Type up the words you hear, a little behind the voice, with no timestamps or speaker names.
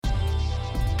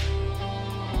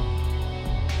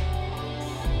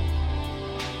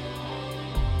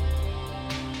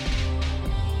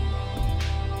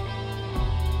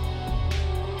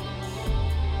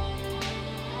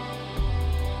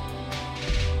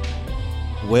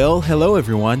Well, hello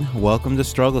everyone. Welcome to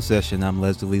Struggle Session. I'm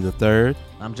Leslie III.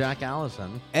 I'm Jack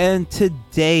Allison. And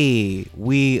today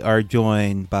we are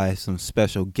joined by some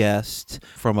special guests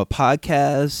from a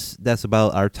podcast that's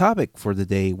about our topic for the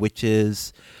day, which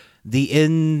is the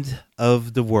end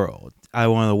of the world. I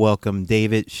want to welcome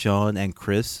David, Sean, and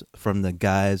Chris from the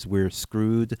Guys We're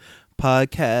Screwed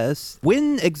podcast.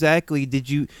 When exactly did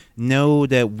you know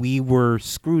that we were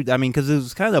screwed? I mean, because it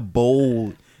was kind of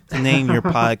bold to name your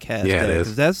podcast. Yeah, it is.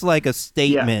 'Cause that's like a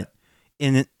statement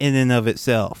in and of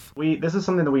itself. This is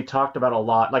something that we talked about a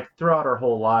lot, like throughout our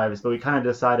whole lives, but we kind of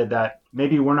decided that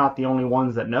maybe we're not the only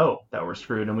ones that know that we're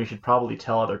screwed, and we should probably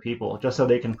tell other people just so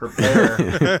they can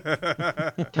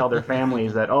prepare, tell their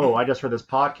families that, oh, I just heard this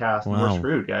podcast and we're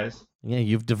screwed, guys. Yeah,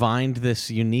 you've divined this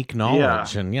unique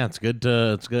knowledge, and it's good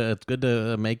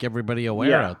to make everybody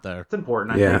aware out there. It's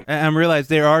important. I think. I realize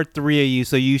there are three of you,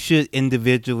 so you should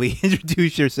individually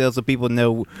introduce yourselves so people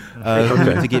know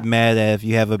who to get mad at if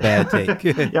you have a bad take.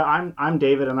 Yeah, I'm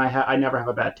David, and I never have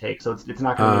a bad take, so it's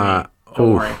not going to be me.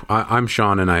 Don't worry. I'm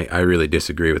Sean, and I really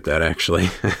disagree with that, actually.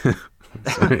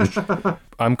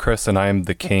 I'm Chris, and I'm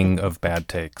the king of bad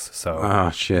takes,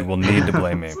 so you will need to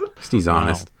blame me. He's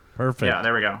honest. Wow. Perfect. Yeah,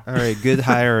 there we go. All right, good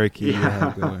hierarchy you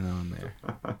have going on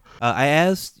there. I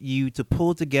asked you to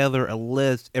pull together a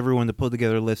list, everyone to pull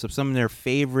together a list of some of their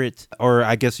favorite, or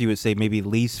I guess you would say maybe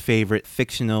least favorite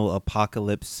fictional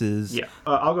apocalypses. Yeah,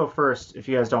 I'll go first if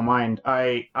you guys don't mind. Go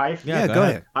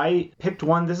ahead. I picked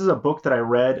one. This is a book that I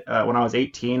read when I was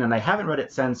 18, and I haven't read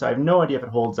it since, so I have no idea if it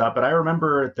holds up. But I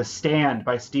remember The Stand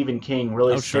by Stephen King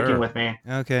really sticking with me.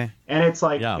 Okay. And it's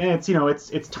like, and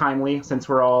it's timely since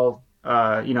we're all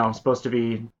supposed to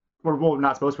be. We're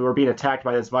not supposed to be. We're being attacked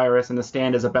by this virus, and The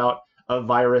Stand is about a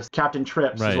virus. Captain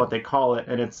Trips is what they call it,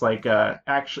 and it's like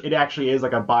it actually is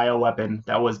like a bioweapon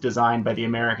that was designed by the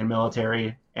American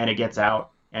military, and it gets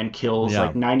out and kills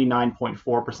like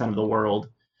 99.4% of the world.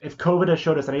 If COVID has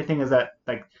showed us anything, is that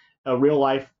like a real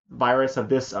life virus of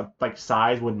this like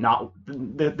size would not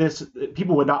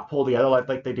people would not pull together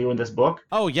like they do in this book.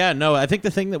 Oh yeah, no. I think the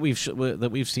thing that we've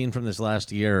seen from this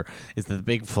last year is that the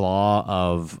big flaw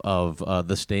of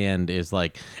The Stand is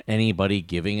like anybody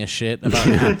giving a shit about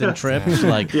Captain Trips.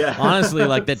 Like honestly,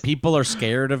 like that people are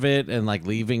scared of it and like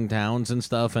leaving towns and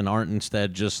stuff, and aren't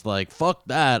instead just like fuck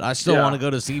that. I still want to go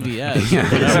to CVS.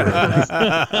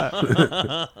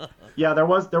 Yeah, there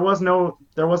was no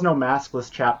maskless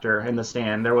chapter in The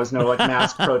Stand. There was no like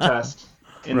mask protest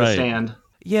in The Stand.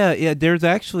 Yeah. There's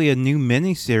actually a new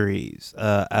miniseries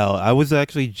out. I was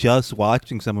actually just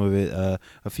watching some of it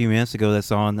a few minutes ago.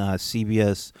 That's on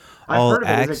CBS All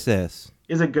Access.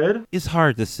 Is it good? It's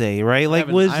hard to say, right? Like,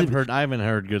 I haven't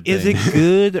heard good things. Is it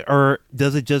good, or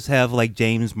does it just have like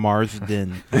James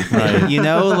Marsden? Right? You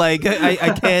know, like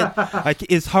I can't.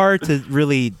 It's hard to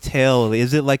really tell.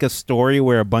 Is it like a story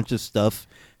where a bunch of stuff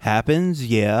happens?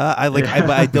 Yeah, but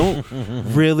I don't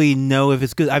really know if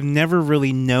it's good. I've never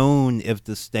really known if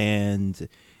The Stand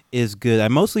is good. I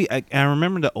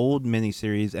remember the old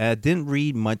miniseries. And I didn't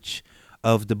read much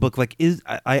of the book. Like,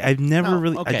 I've never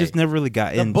really, I just never really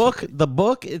got into the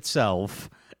book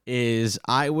itself is,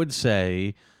 I would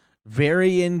say,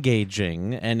 very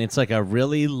engaging, and it's like a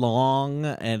really long,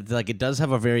 and like it does have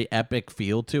a very epic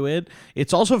feel to it.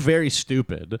 It's also very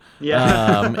stupid.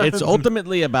 It's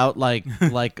ultimately about like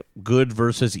good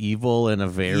versus evil in a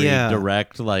very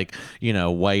direct, like,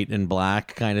 white and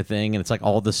black kind of thing, and it's like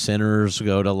all the sinners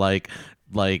go to like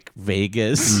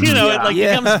Vegas, it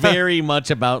becomes very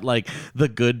much about like the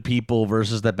good people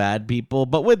versus the bad people.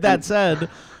 But with that said,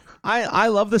 I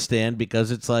love The Stand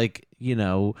because it's like,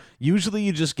 usually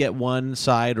you just get one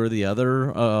side or the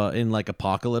other in like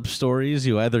apocalypse stories.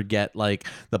 You either get like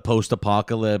the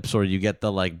post-apocalypse or you get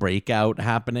the like breakout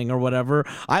happening or whatever.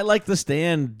 I like The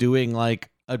Stand doing like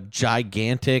a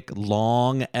gigantic,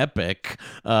 long epic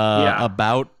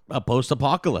about a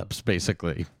post-apocalypse,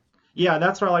 basically. Yeah,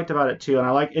 that's what I liked about it too,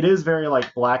 and it is very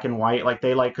like black and white. Like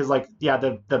they because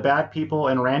the bad people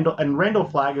and Randall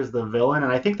Flagg is the villain,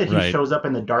 and I think that he shows up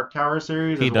in the Dark Tower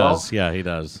series. He does. He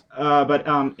does.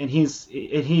 And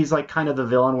he's like kind of the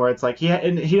villain where it's like he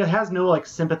has no like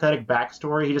sympathetic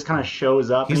backstory. He just kind of shows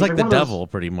up. He's like the devil,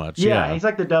 pretty much. Yeah, he's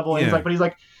like the devil. And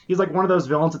he's like one of those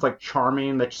villains that's like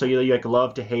charming that so you like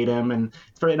love to hate him, and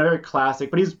it's in a very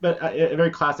classic, a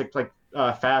very classic like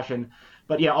fashion.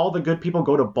 But yeah, all the good people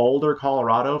go to Boulder,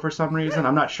 Colorado for some reason.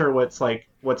 I'm not sure what's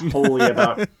holy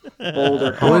about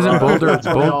Boulder, Colorado. Well,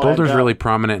 isn't Boulder's really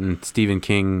prominent in Stephen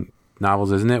King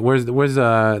novels, isn't it? Where's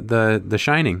the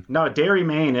Shining? No, Derry,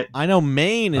 Maine. I know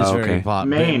Maine is very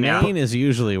popular. Maine is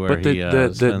usually where but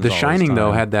the Shining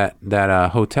though had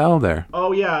that hotel there.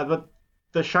 Oh yeah, but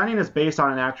The Shining is based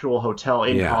on an actual hotel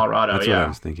in Colorado. That's what I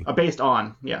was thinking. Based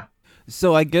on, yeah.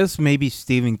 So I guess maybe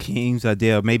Stephen King's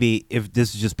idea, maybe if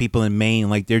this is just people in Maine,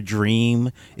 like their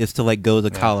dream is to like go to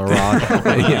Colorado.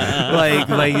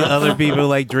 like other people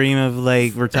like dream of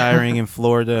like retiring in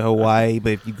Florida, Hawaii,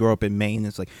 but if you grow up in Maine,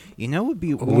 it's like, it would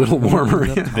be a little warmer.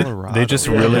 They just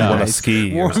really want to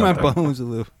ski. Warm my bones a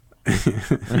little.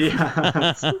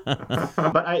 Yeah.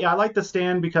 But I like The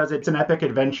Stand because it's an epic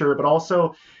adventure, but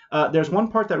also there's one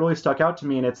part that really stuck out to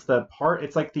me, and it's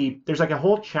like there's like a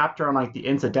whole chapter on like the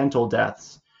incidental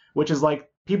deaths, which is like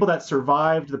people that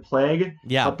survived the plague,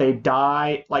 but they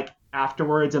die like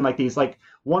afterwards, and like these, like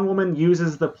one woman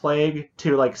uses the plague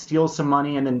to like steal some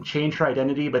money and then change her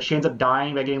identity, but she ends up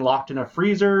dying by getting locked in a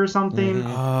freezer or something.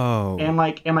 Oh. And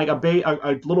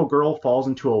a little girl falls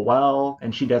into a well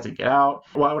and she doesn't get out.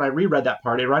 Well, when I reread that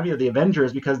part, it reminded me of the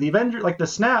Avengers, because the Avengers, like the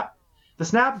snap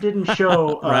didn't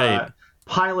show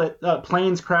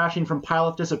planes crashing from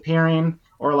pilots disappearing,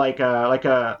 or like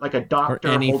a doctor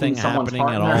or anything holding someone's happening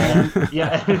heart at in all. their hand.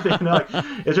 Yeah, anything. Like,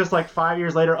 it's just like 5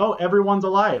 years later, oh, everyone's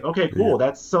alive. Okay, cool.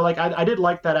 That's so like I did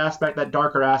like that aspect, that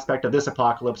darker aspect of this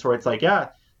apocalypse, where it's like, yeah,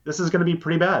 this is going to be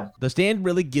pretty bad. The Stand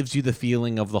really gives you the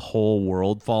feeling of the whole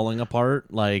world falling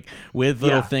apart, like with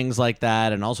little things like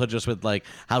that, and also just with like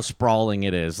how sprawling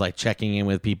it is, like checking in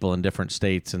with people in different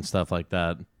states and stuff like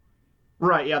that.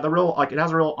 Right, yeah, it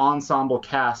has a real ensemble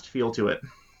cast feel to it.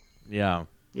 Yeah.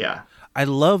 Yeah. I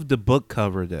love the book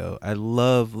cover, though. I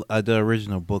love the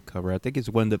original book cover. I think it's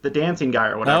one of the dancing guy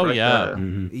or whatever. Oh,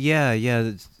 yeah. Yeah.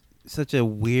 It's such a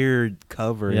weird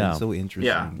cover. Yeah. And so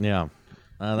interesting. Yeah.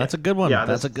 That's a good one. Yeah,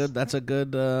 that's a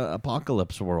good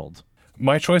apocalypse world.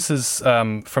 My choice is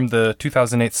from the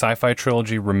 2008 sci-fi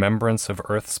trilogy Remembrance of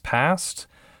Earth's Past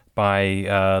by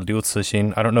Liu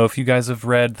Cixin. I don't know if you guys have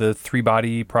read the Three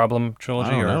Body Problem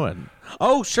trilogy. I don't know it.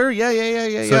 Oh, sure. Yeah.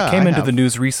 So it came into the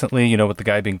news recently, with the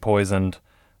guy being poisoned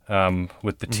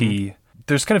with the tea.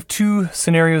 There's kind of two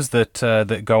scenarios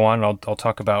that go on. I'll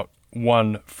talk about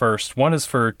one first. One is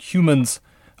for humans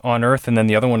on Earth, and then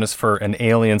the other one is for an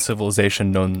alien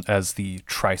civilization known as the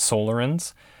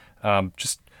Trisolarans.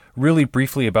 Just really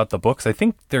briefly about the books. I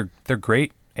think they're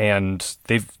great, and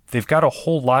they've got a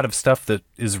whole lot of stuff that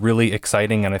is really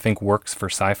exciting and I think works for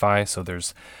sci-fi. So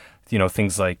there's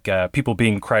things like people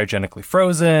being cryogenically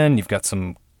frozen. You've got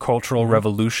some cultural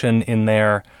revolution in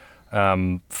there,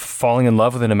 falling in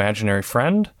love with an imaginary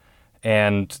friend,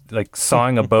 and like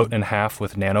sawing a boat in half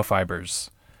with nanofibers,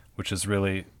 which is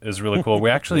really cool. We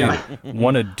actually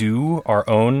want to do our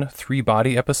own Three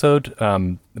Body episode,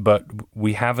 but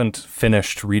we haven't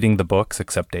finished reading the books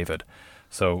except David.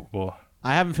 So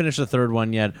I haven't finished the third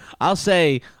one yet. I'll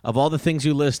say, of all the things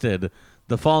you listed,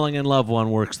 the falling in love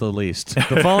one works the least.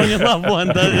 The falling in love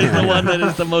one is the one that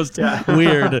is the most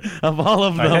weird of all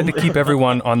of them. I had to keep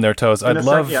everyone on their toes. I'd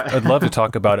love to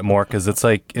talk about it more, because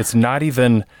it's not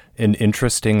even an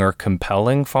interesting or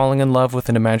compelling falling in love with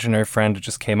an imaginary friend. It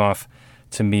just came off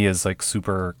to me as like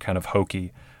super kind of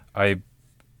hokey.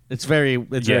 It's very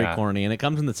corny, and it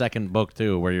comes in the second book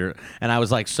too, and I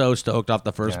was like so stoked off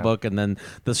the first book, and then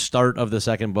the start of the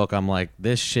second book, I'm like,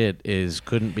 this shit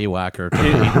couldn't be whacker to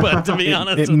me. But to be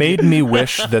honest, it made me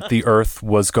wish that the Earth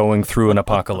was going through an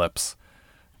apocalypse.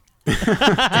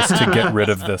 Just to get rid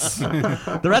of this.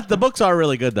 The books are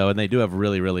really good though, and they do have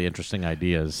really, really interesting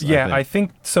ideas. Yeah, I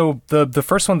think so. The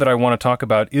first one that I want to talk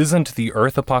about isn't the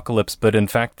Earth apocalypse, but in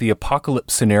fact the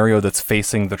apocalypse scenario that's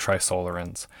facing the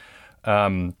Trisolarans.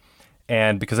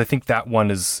 And because I think that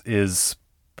one is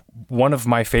one of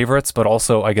my favorites, but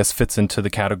also I guess fits into the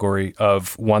category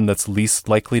of one that's least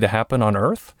likely to happen on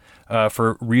Earth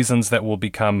for reasons that will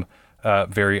become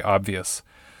very obvious.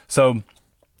 So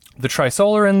the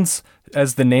Trisolarans,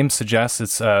 as the name suggests,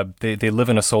 it's they live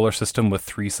in a solar system with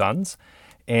 3 suns,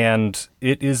 and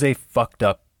it is a fucked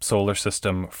up solar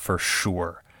system for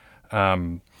sure.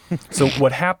 So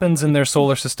what happens in their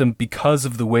solar system, because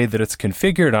of the way that it's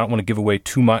configured, I don't want to give away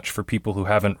too much for people who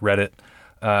haven't read it,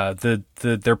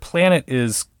 their planet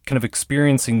is kind of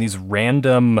experiencing these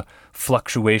random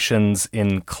fluctuations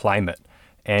in climate.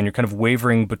 And you're kind of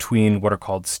wavering between what are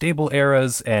called stable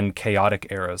eras and chaotic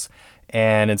eras.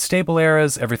 And in stable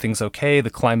eras, everything's okay, the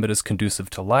climate is conducive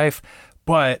to life.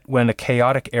 But when a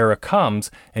chaotic era comes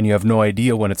and you have no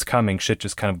idea when it's coming, shit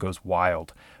just kind of goes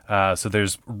wild. So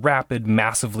there's rapid,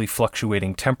 massively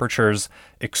fluctuating temperatures,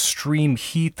 extreme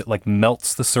heat that like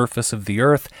melts the surface of the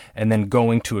Earth, and then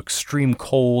going to extreme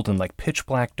cold and like pitch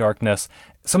black darkness,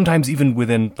 sometimes even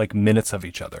within like minutes of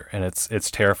each other. And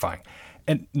it's terrifying.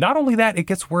 And not only that, it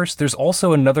gets worse. There's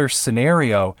also another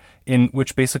scenario in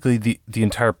which basically the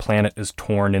entire planet is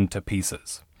torn into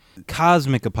pieces.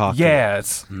 Cosmic apocalypse. Yeah,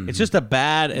 It's just a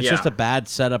bad. It's just a bad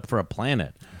setup for a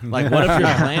planet. Like, what if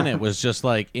your planet was just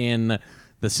like in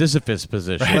the Sisyphus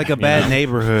position, like a bad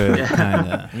neighborhood, kind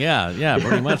of. Yeah,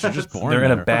 pretty much. You're just born. they're in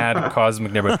there. a bad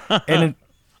cosmic neighborhood, and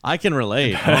I can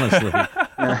relate, honestly.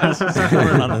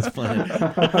 Born on this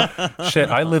planet. shit,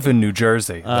 I live in New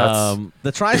Jersey. That's,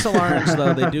 The Trisolarans,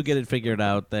 though, they do get it figured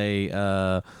out. They,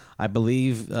 I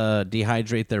believe,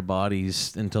 dehydrate their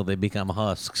bodies until they become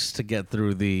husks to get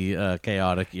through the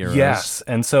chaotic eras. yes,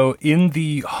 and so in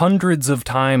the hundreds of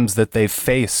times that they've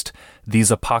faced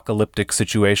these apocalyptic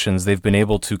situations, they've been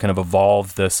able to kind of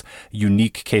evolve this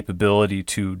unique capability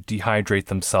to dehydrate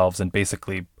themselves and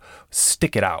basically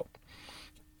stick it out.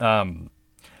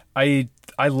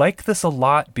 I like this a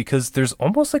lot because there's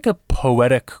almost like a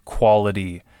poetic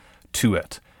quality to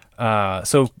it.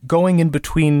 So going in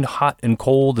between hot and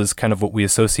cold is kind of what we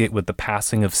associate with the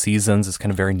passing of seasons. Is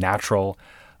kind of very natural.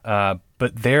 But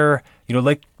they're,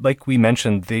 like we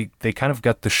mentioned, they kind of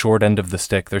got the short end of the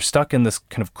stick. They're stuck in this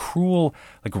kind of cruel,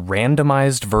 like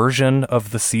randomized version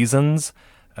of the seasons.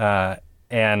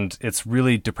 And it's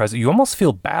really depressing. You almost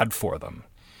feel bad for them.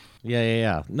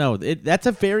 Yeah. No, that's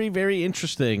a very, very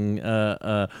interesting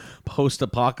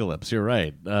post-apocalypse. You're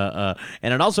right.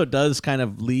 And it also does kind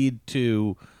of lead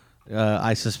to,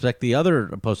 I suspect, the other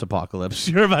post-apocalypse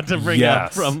you're about to bring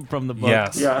up from the book.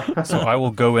 Yes. Yeah. So I will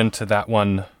go into that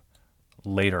one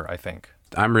later, I think.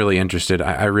 I'm really interested.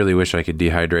 I really wish I could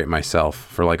dehydrate myself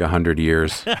for like 100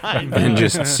 years and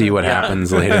just see what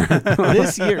happens later.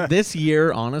 this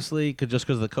year, honestly, just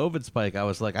because of the COVID spike, I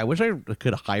was like, I wish I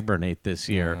could hibernate this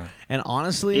year. And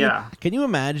honestly, can you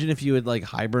imagine if you had like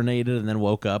hibernated and then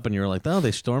woke up and you were like, oh,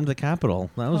 they stormed the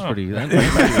Capitol? That was pretty.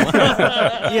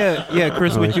 Yeah,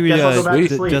 Chris, what you Guess I'll go back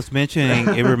to sleep. just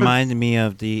mentioning, it reminded me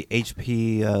of the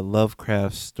H.P.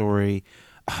 Lovecraft story.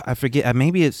 I forget.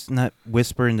 Maybe it's not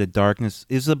Whisper in the Darkness.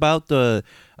 It's about the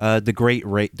great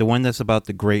race, the one that's about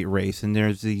the great race, and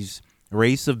there's these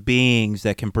race of beings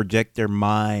that can project their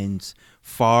minds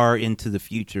far into the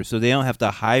future, so they don't have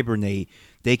to hibernate.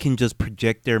 They can just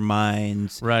project their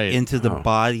minds into the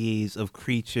bodies of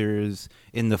creatures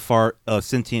in the far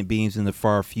sentient beings in the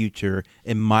far future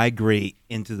and migrate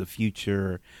into the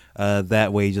future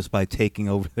that way, just by taking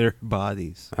over their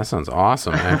bodies. That sounds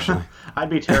awesome, actually. I'd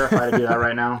be terrified to do that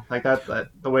right now. Like that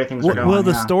the way things are going. Well,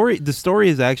 the story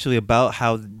is actually about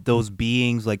how those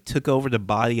beings like took over the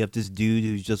body of this dude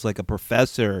who's just like a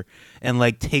professor and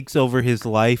like takes over his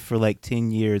life for like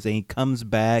 10 years, and he comes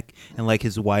back and like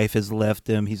his wife has left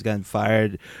him. He's gotten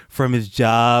fired from his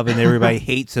job, and everybody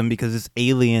hates him because this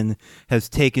alien has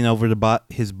taken over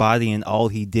his body, and all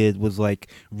he did was like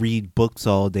read books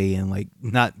all day and like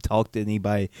not talk to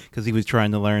anybody because he was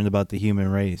trying to learn about the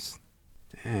human race.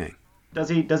 Dang. Does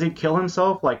he kill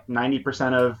himself like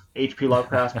 90% of H.P.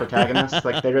 Lovecraft's protagonists?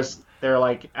 Like they're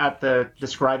like at the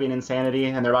describing insanity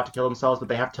and they're about to kill themselves, but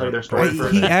they have to tell you their story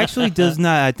first. He actually does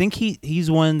not. I think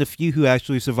he's one of the few who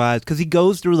actually survives because he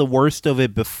goes through the worst of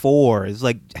it before. It's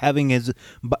like having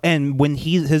and when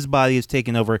his body is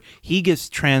taken over, he gets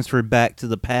transferred back to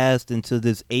the past into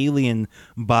this alien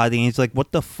body, and he's like,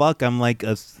 "What the fuck? I'm like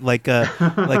a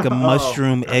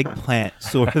mushroom eggplant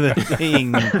sort of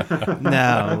thing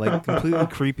now, like completely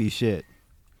creepy shit."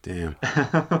 Damn.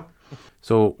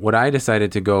 So what I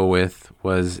decided to go with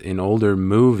was an older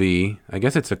movie. I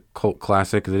guess it's a cult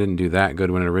classic because it didn't do that good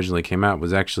when it originally came out.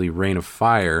 Was actually Reign of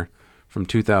Fire from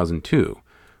 2002,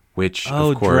 which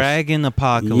of course, Dragon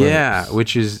Apocalypse. Yeah,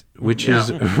 which is which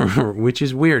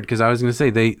is weird because I was going to say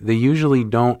they usually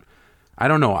don't. I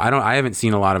don't know. I haven't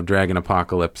seen a lot of Dragon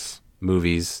Apocalypse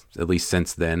movies, at least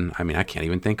since then. I mean, I can't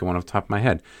even think of one off the top of my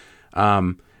head.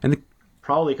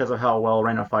 Probably because of how well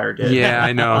Reign of Fire did. Yeah,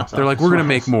 I know. They're like, we're going to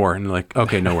make more. And they're like,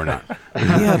 okay, no, we're not.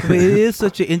 Yeah, but it is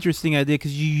such an interesting idea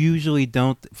because you usually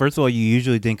don't. First of all, you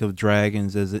usually think of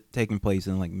dragons as it taking place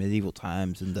in like medieval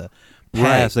times in the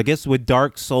past. I guess with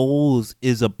Dark Souls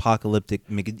is apocalyptic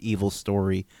medieval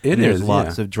story. There's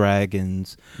lots of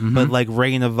dragons. Mm-hmm. But like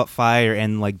Reign of Fire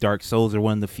and like Dark Souls are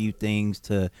one of the few things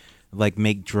to like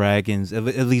make dragons, at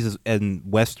least in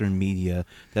Western media,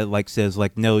 that like says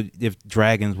like, no, if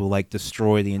dragons will like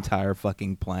destroy the entire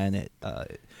fucking planet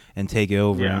and take it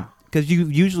over. Yeah. Because you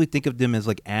usually think of them as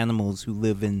like animals who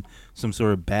live in some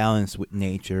sort of balance with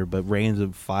nature, but Reigns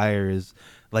of Fire is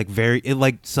like it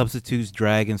like substitutes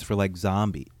dragons for like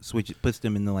zombies, which puts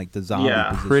them in the like the zombie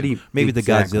position. Maybe the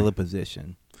Godzilla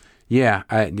position. Yeah,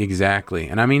 exactly.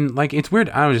 And I mean, like, it's weird.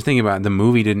 I was just thinking about it. The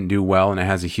movie didn't do well, and it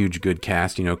has a huge good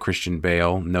cast. You know, Christian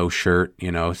Bale, no shirt, you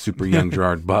know, super young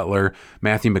Gerard Butler,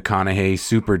 Matthew McConaughey,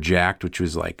 super jacked, which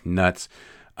was like nuts.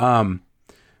 But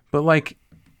like,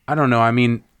 I don't know. I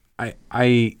mean,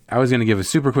 I was going to give a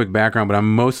super quick background, but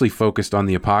I'm mostly focused on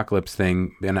the apocalypse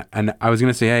thing. And I was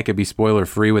going to say, hey, I could be spoiler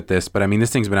free with this, but I mean,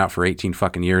 this thing's been out for 18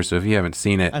 fucking years. So if you haven't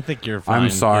seen it, I think you're fine. I'm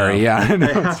sorry. Yeah, I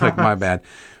know, it's like my bad.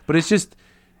 But it's just,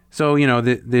 so, you know,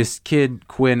 this kid,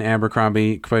 Quinn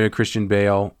Abercrombie, played by Christian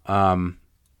Bale,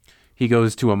 he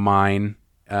goes to a mine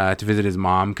to visit his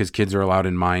mom because kids are allowed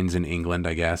in mines in England,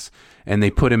 I guess. And they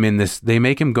put him in this, they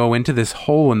make him go into this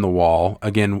hole in the wall.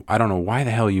 Again, I don't know why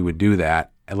the hell you would do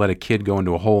that. And let a kid go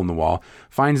into a hole in the wall,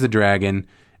 finds the dragon,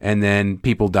 and then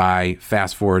people die.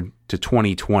 Fast forward to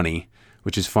 2020,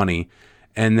 which is funny.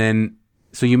 And then,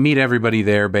 so you meet everybody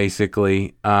there,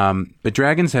 basically. But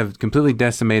dragons have completely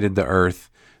decimated the earth.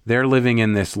 They're living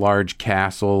in this large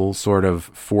castle, sort of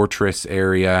fortress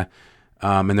area,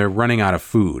 and they're running out of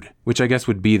food, which I guess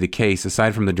would be the case.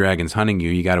 Aside from the dragons hunting you,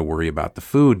 you got to worry about the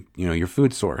food, you know, your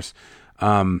food source.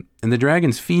 And the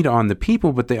dragons feed on the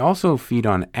people, but they also feed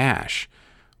on ash,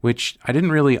 which I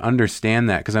didn't really understand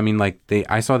that, because I mean, like,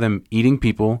 I saw them eating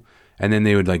people, and then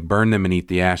they would like burn them and eat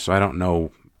the ash. So I don't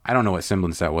know what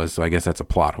semblance that was. So I guess that's a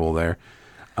plot hole there.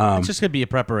 It's just gonna be a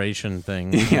preparation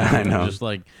thing. Yeah, I know. Just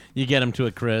like you get them to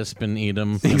a crisp and eat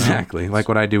them. Exactly, like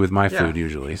what I do with my food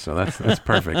usually. So that's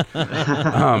perfect.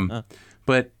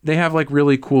 But they have like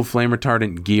really cool flame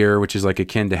retardant gear, which is like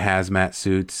akin to hazmat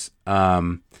suits.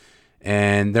 And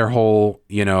their whole,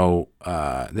 you know,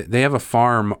 they have a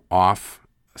farm off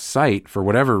site for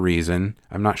whatever reason.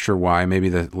 I'm not sure why. Maybe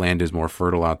the land is more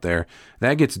fertile out there.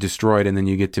 That gets destroyed, and then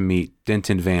you get to meet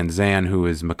Denton Van Zandt, who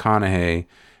is McConaughey,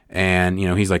 and you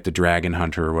know, he's like the dragon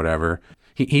hunter or whatever.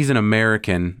 He's an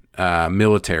American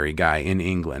military guy in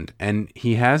England, and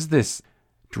he has this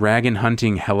dragon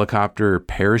hunting helicopter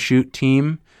parachute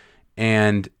team.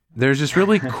 And there's this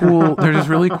really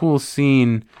cool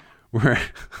scene where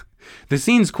the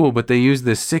scene's cool, but they use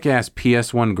this sick-ass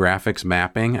PS1 graphics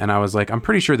mapping, and I was like, I'm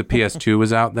pretty sure the PS2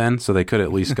 was out then, so they could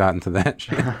at least gotten to that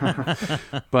shit.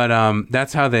 But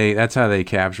that's how they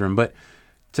capture him. But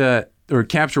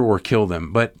capture or kill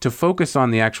them. But to focus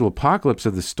on the actual apocalypse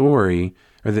of the story,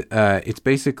 it's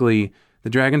basically the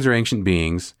dragons are ancient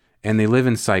beings, and they live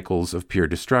in cycles of pure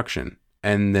destruction.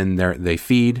 And then they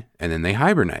feed, and then they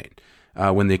hibernate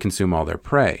when they consume all their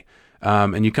prey.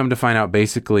 And you come to find out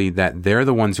basically that they're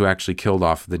the ones who actually killed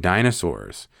off the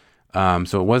dinosaurs.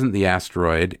 So it wasn't the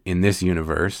asteroid in this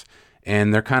universe.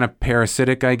 And they're kind of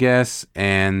parasitic, I guess.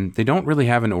 And they don't really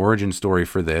have an origin story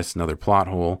for this, another plot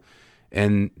hole.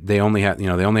 And they only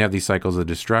have these cycles of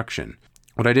destruction.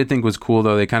 What I did think was cool,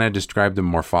 though, they kind of described the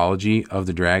morphology of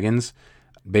the dragons.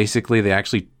 Basically, they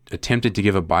actually attempted to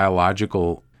give a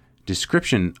biological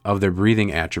description of their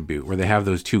breathing attribute, where they have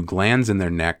those two glands in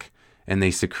their neck, and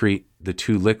they secrete the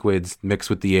two liquids mixed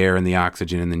with the air and the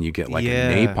oxygen, and then you get like a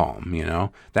napalm. You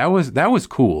know, that was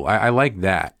cool. I like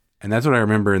that, and that's what I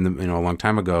remember a long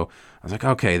time ago. I was like,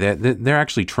 okay, they're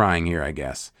actually trying here, I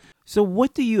guess. So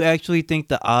what do you actually think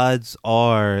the odds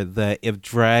are that if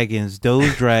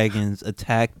those dragons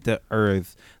attack the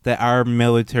Earth, that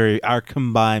our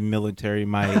combined military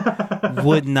might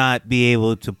would not be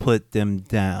able to put them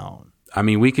down? I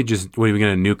mean, we could just, what are we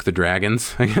going to nuke the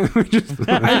dragons? I mean,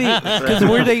 because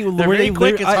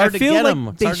I feel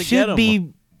like they should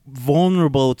be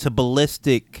vulnerable to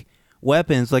ballistic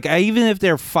weapons. Like, even if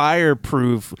they're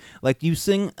fireproof, like you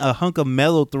sing a hunk of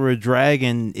metal through a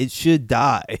dragon, it should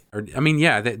die. I mean,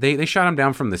 yeah, they shot him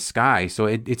down from the sky, so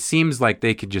it seems like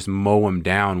they could just mow him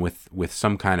down with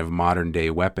some kind of modern day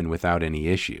weapon without any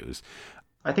issues.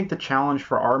 I think the challenge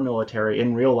for our military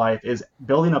in real life is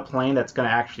building a plane that's going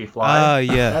to actually fly.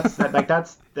 Yeah. That's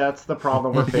the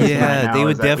problem we're facing right now. They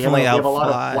would definitely have a lot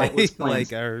of flightless like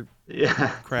planes. our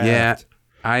craft.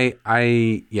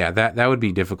 Yeah. That would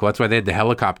be difficult. That's why they had the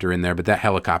helicopter in there, but that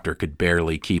helicopter could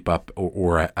barely keep up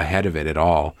or ahead of it at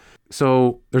all.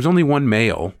 So there's only one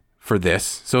male for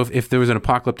this. So if there was an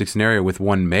apocalyptic scenario with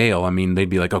one male, I mean, they'd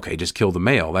be like, okay, just kill the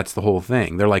male. That's the whole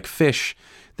thing. They're like fish.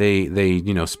 They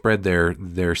spread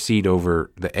their seed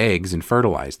over the eggs and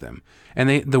fertilize them.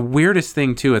 And the weirdest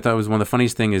thing too, I thought was one of the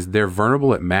funniest thing is they're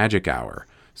vulnerable at magic hour.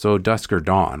 So dusk or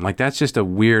dawn, like that's just a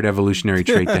weird evolutionary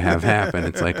trait to have happen.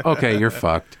 It's like, okay, you're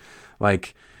fucked.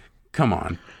 Like, come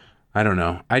on. I don't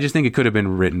know. I just think it could have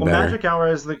been written better. Magic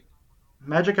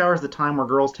hour is the time where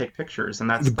girls take pictures, and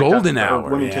that's the golden hour.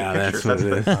 Women take pictures. That's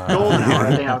the golden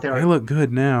hour. They look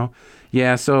good now.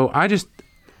 Yeah. So I just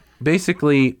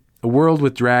basically a world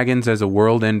with dragons as a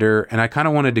world ender, and I kind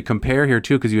of wanted to compare here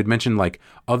too because you had mentioned like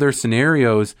other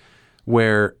scenarios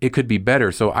where it could be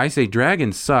better. So I say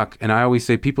dragons suck, and I always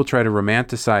say people try to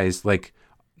romanticize like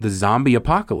the zombie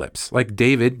apocalypse. Like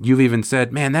David, you've even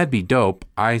said, "Man, that'd be dope."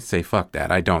 I say, "Fuck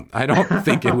that." I don't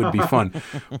think it would be fun.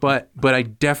 But I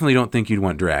definitely don't think you'd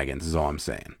want dragons. Is all I'm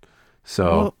saying.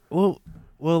 So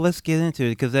well, let's get into it,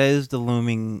 because that is the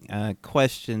looming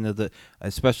question of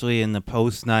especially in the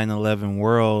post 9/11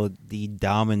 world, the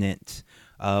dominant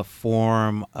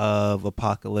form of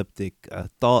apocalyptic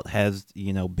thought has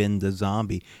been the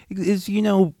zombie. Is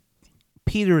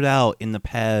petered out in the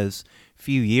past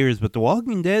few years, but The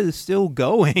Walking Dead is still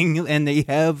going, and they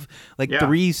have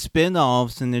 3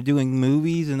 spin-offs, and they're doing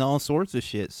movies and all sorts of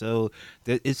shit. So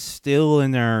it's still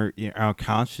in our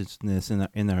consciousness,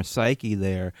 in our psyche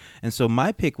there. And so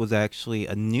my pick was actually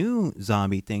a new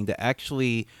zombie thing that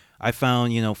actually I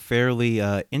found fairly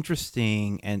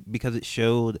interesting, and because it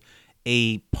showed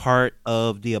a part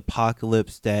of the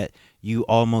apocalypse that you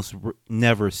almost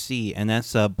never see, and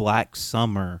that's Black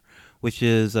Summer, which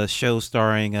is a show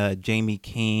starring Jamie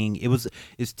King.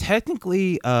 It's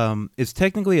technically a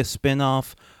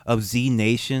spinoff of Z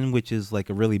Nation, which is like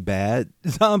a really bad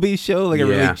zombie show, like a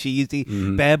really cheesy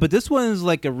bad. But this one is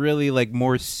like a really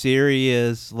more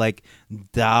serious,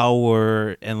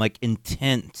 dour and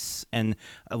intense and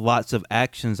lots of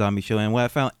action zombie show. And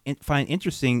what I find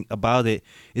interesting about it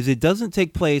is it doesn't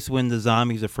take place when the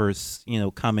zombies are first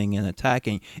coming and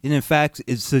attacking. And in fact,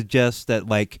 it suggests that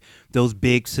those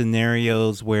big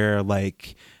scenarios where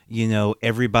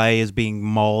everybody is being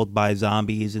mauled by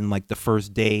zombies in the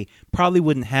first day probably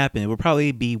wouldn't happen. It would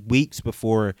probably be weeks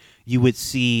before you would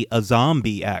see a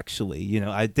zombie actually.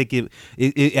 I think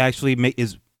it actually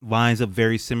lines up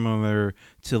very similar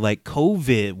to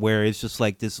COVID, where it's just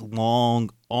this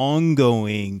long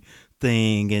ongoing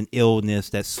thing and illness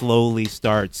that slowly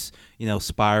starts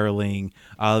spiraling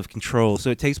out of control. So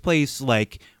it takes place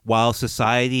while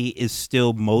society is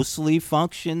still mostly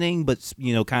functioning, but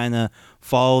kind of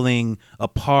falling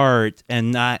apart,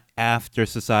 and not after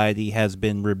society has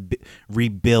been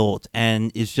rebuilt.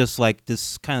 And it's just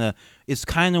this it's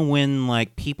kind of when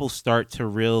people start to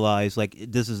realize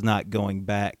this is not going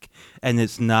back and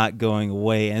it's not going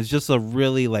away. And it's just a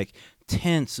really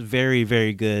tense, very,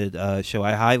 very good show.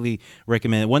 I highly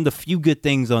recommend it. One of the few good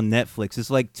things on Netflix. It's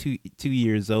 2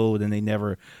 years old and they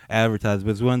never advertise,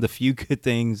 but it's one of the few good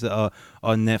things on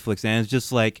Netflix. And it's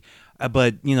just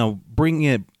but bringing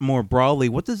it more broadly,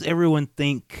 what does everyone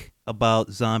think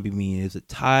about zombie media? Is it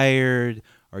tired?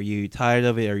 Are you tired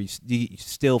of it? Do you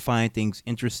still find things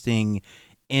interesting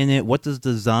in it? What does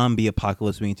the zombie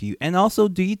apocalypse mean to you? And also,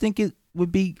 do you think it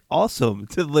would be awesome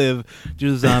to live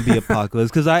through the zombie apocalypse?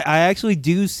 Because I actually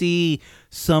do see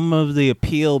some of the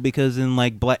appeal, because in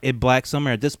Black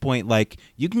Summer at this point,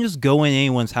 you can just go in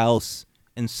anyone's house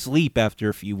and sleep after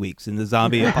a few weeks in the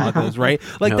zombie apocalypse, right?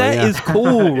 That is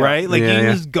cool, right? You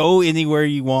can just go anywhere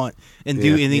you want and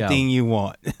do anything you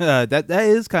want. That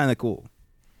is kind of cool.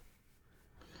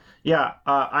 Yeah,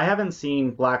 I haven't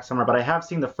seen Black Summer, but I have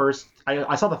seen the first.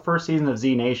 I saw the first season of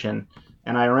Z Nation,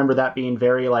 and I remember that being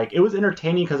very it was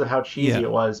entertaining because of how cheesy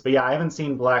it was. But yeah, I haven't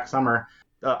seen Black Summer.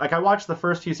 I watched the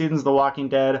first few seasons of The Walking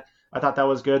Dead. I thought that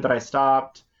was good, but I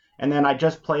stopped. And then I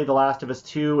just played The Last of Us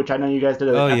 2, which I know you guys did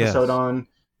an episode on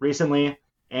recently.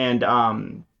 And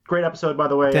great episode, by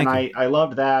the way. Thank you. I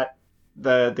loved that.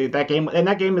 That game, and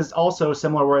that game is also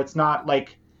similar, where it's not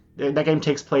that game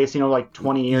takes place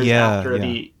 20 years after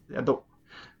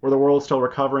where the world's still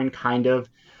recovering, kind of.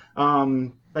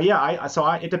 But yeah,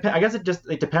 I guess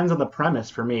it depends on the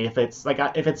premise for me. If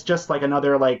it's just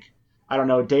another I don't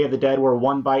know, Day of the Dead, where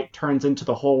one bite turns into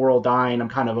the whole world dying, I'm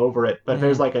kind of over it. But if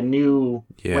there's a new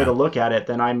way to look at it,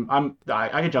 then I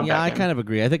could jump back in. I kind of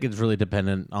agree. I think it's really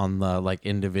dependent on the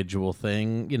individual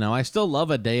thing. I still love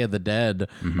a Day of the Dead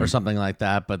or something like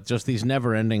that, but just these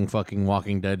never-ending fucking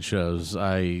Walking Dead shows,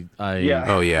 I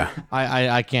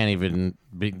can't even.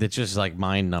 It's just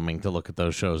mind-numbing to look at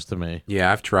those shows to me.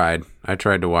 Yeah, I've tried. I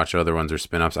tried to watch other ones or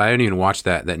spin-offs. I didn't even watch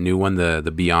that new one,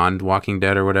 the Beyond Walking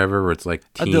Dead or whatever, where it's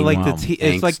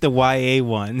it's the YA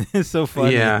one. It's so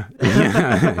funny. Yeah.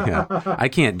 I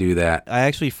can't do that. I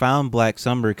actually found Black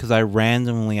Summer because I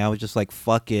was just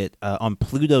fuck it. On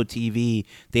Pluto TV,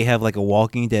 they have a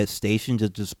Walking Dead station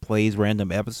that just plays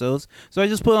random episodes. So I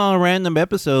just put on a random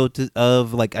episode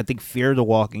of I think Fear the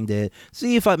Walking Dead.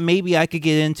 See if maybe I could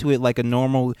get into it like a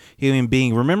normal human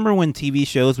being. Remember when TV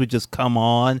shows would just come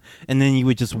on and then you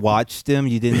would just watch them?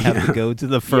 You didn't have to go to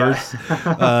the first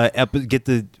get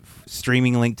the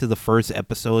streaming link to the first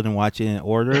episode and watch it in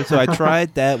order. So I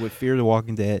tried that with Fear the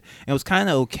Walking Dead, and it was kind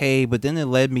of okay, but then it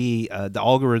led me the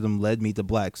algorithm led me to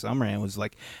Black Summer, and it was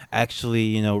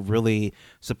actually really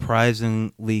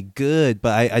surprisingly good.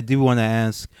 But I do want to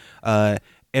ask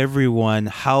everyone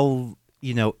how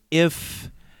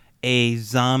if a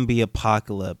zombie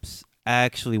apocalypse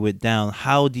actually went down,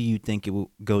 how do you think it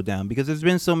will go down? Because there's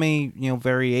been so many,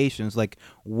 variations. Like,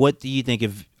 what do you think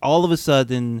if all of a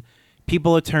sudden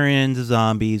people are turning into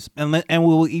zombies, and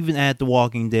we'll even add the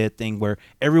Walking Dead thing where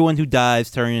everyone who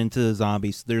dies turn into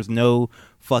zombies. There's no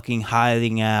fucking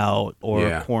hiding out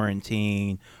or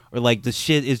quarantine, or like the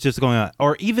shit is just going on,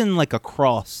 or even like a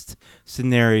Crossed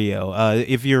scenario.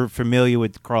 If you're familiar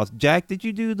with Crossed, Jack, did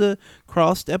you do the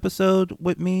Crossed episode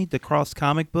with me? The Crossed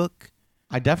comic book?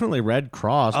 I definitely read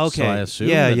Crossed, okay. So I assume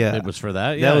it was for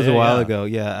that. That was a while ago,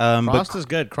 yeah. Crossed is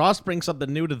good. Crossed brings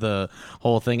something new to the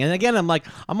whole thing. And again, I'm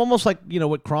almost like,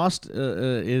 what Crossed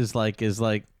is like.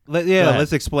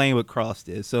 Let's explain what Crossed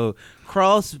is. So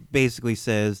Crossed basically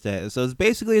says that, so it's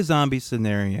basically a zombie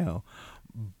scenario,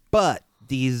 but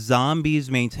these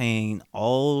zombies maintain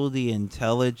all the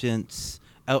intelligence,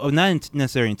 not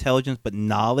necessarily intelligence, but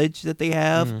knowledge that they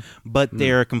have, but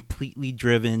they're completely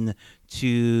driven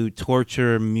to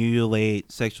torture, mutilate,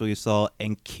 sexually assault,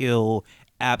 and kill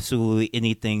absolutely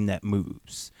anything that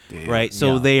moves. Damn. Right?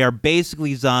 So they are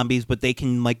basically zombies, but they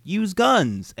can use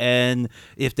guns. And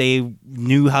if they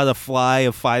knew how to fly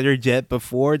a fighter jet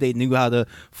before, they knew how to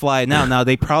fly it now. Now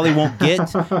they probably won't get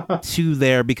to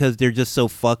there because they're just so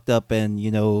fucked up and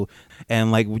will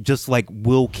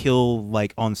kill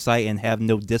on sight and have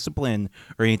no discipline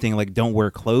or anything, don't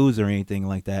wear clothes or anything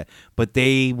like that. But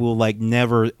they will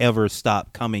never ever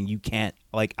stop coming. You can't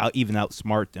even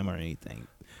outsmart them or anything.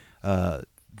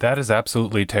 That is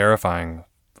absolutely terrifying.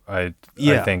 I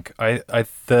think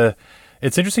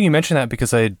it's interesting you mention that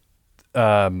because I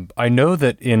know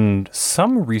that in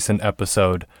some recent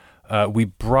episode we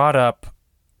brought up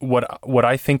what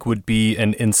I think would be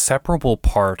an inseparable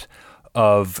part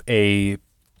of a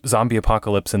zombie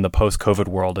apocalypse in the post-COVID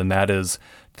world, and that is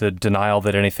the denial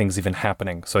that anything's even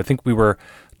happening. So I think we were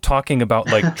talking about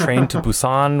Train to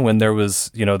Busan when there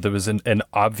was an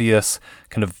obvious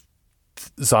kind of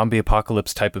zombie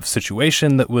apocalypse type of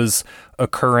situation that was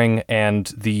occurring,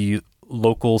 and the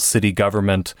local city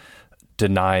government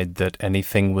denied that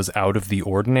anything was out of the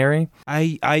ordinary.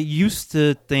 I used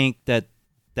to think that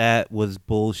was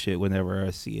bullshit whenever I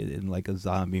see it in a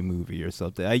zombie movie or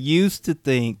something. I used to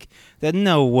think that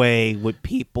no way would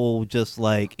people just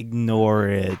ignore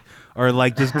it or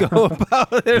just go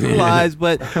about their lives,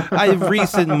 but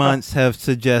recent months have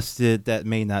suggested that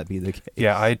may not be the case.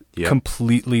 Yeah, I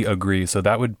completely agree. So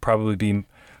that would probably be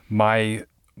my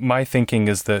thinking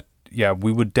is that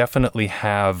we would definitely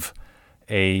have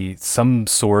some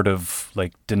sort of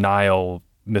denial,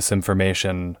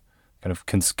 misinformation, kind of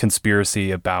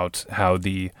conspiracy about how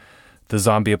the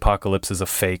zombie apocalypse is a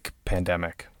fake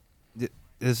pandemic.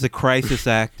 It's a crisis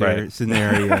actor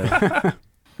scenario.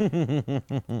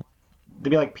 There'd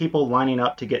be people lining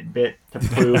up to get bit to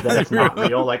prove that it's not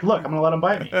real. Look, I'm gonna let them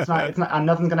bite me. It's not.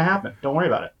 Nothing's gonna happen. Don't worry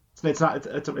about it. It's not.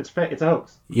 It's a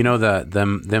hoax.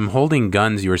 Them holding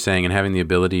guns you were saying and having the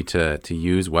ability to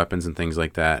use weapons and things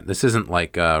like that. This isn't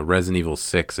like Resident Evil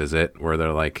 6, is it? Where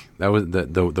they're that was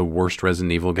the worst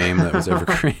Resident Evil game that was ever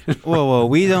created. Whoa!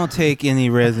 We don't take any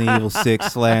Resident Evil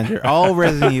 6 slander. All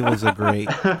Resident Evils are great.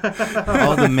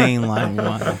 All the mainline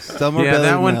ones. Some are better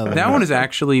than others. That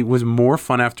one was more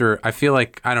fun after. I feel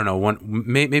I don't know.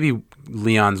 Maybe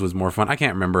Leon's was more fun. I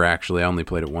can't remember actually. I only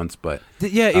played it once, but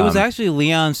it was actually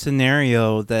Leon's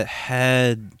scenario that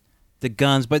had the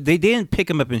guns, but they didn't pick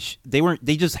them up and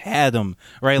they just had them,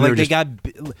 right? They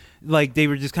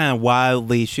were just kind of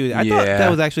wildly shooting. I thought that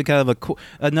was actually kind of a cool.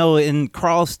 No, in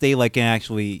Cross they can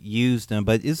actually use them,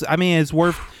 but it's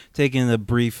worth taking a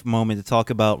brief moment to talk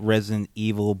about Resident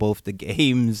Evil, both the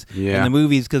games and the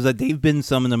movies, because they've been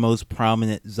some of the most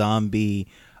prominent zombie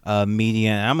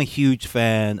media. And I'm a huge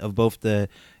fan of both the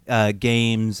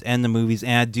games and the movies,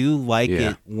 and I do like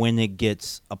it when it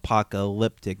gets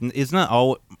apocalyptic. It's not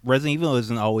all Resident Evil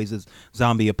isn't always a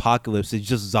zombie apocalypse. It's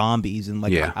just zombies in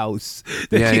a house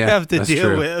that you have to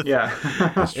deal with. Yeah,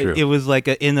 that's true. It was an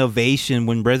innovation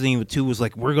when Resident Evil 2 was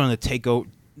we're going to take out,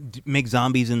 make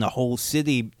zombies in the whole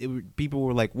city. People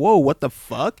were like, "Whoa, what the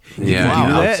fuck?"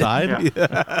 Outside.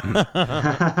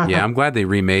 Yeah, I'm glad they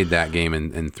remade that game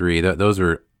in 3. Those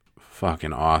were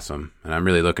fucking awesome, and I'm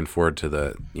really looking forward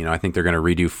to I think they're going to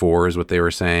redo 4 is what they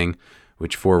were saying,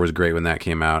 which 4 was great when that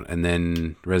came out, and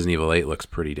then Resident Evil 8 looks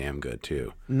pretty damn good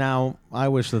too. Now, I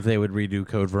wish that they would redo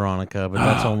Code Veronica, but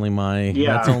that's only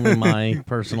my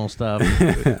personal stuff. I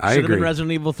agree. Should have been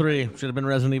Resident Evil 3. Should have been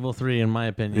Resident Evil 3 in my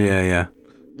opinion.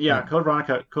 Yeah, Code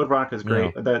Veronica is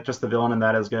great. Just the villain in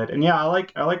that is good. And I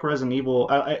like Resident Evil.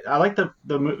 I like the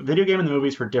video game and the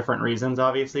movies for different reasons,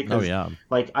 obviously. Cause,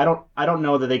 I don't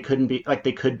know that they couldn't be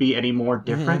they could be any more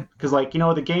different. Because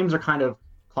the games are kind of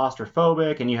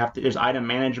claustrophobic, and there's item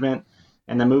management.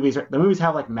 And the movies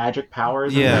have like magic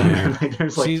powers. Yeah. And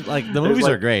there's the movies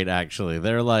are great, actually.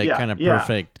 They're like kind of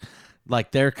perfect.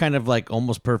 Like they're kind of like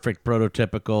almost perfect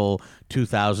prototypical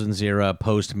 2000s era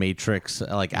post Matrix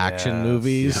like action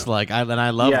movies. Yeah. Like I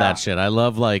love that shit. I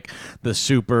love like the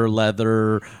super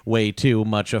leather, way too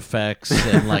much effects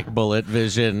and like bullet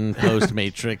vision post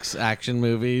Matrix action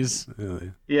movies.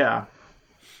 Really? Yeah.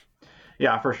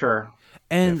 Yeah, for sure.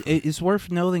 And it's worth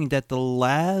noting that the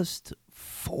last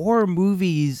 4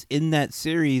 movies in that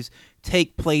series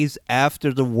take place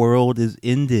after the world is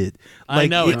ended. Like, I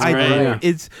know it's great.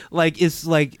 It's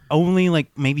like only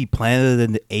like maybe Planet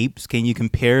of the Apes can you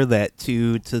compare that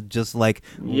to just like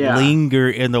linger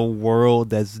in a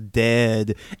world that's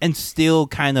dead and still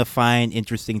kind of find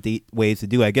interesting ways to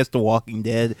do it. I guess The Walking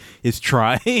Dead is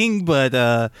trying, but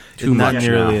it's not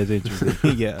nearly as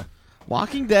interesting. Yeah.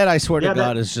 Walking Dead, I swear to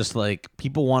God, is just like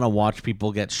people want to watch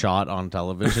people get shot on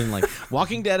television. Like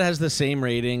Walking Dead has the same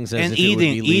ratings as if it would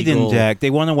be legal. Jack. They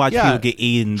want to watch people get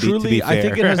eaten. Truly, to be fair. I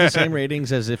think it has the same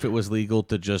ratings as if it was legal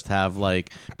to just have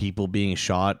like people being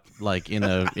shot like in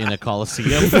a coliseum.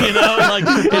 You know, like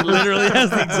it literally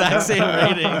has the exact same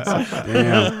ratings.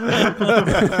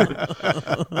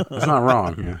 It's not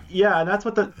wrong. Yeah, and that's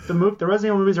what the Resident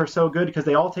Evil movies are so good because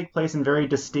they all take place in very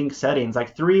distinct settings.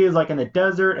 Like 3 is like in the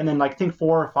desert, and then like I think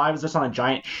 4 or 5 is just on a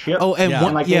giant ship. Oh, and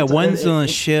one's on a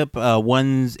ship.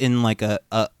 One's in like a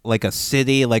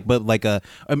city, but like a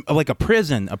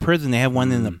prison. A prison. They have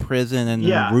one in the prison and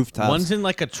the rooftops. One's in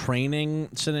like a training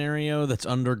scenario that's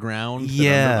underground.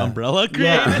 Yeah, Umbrella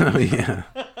created.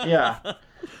 Yeah.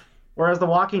 Whereas The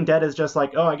Walking Dead is just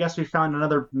like, I guess we found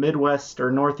another Midwest or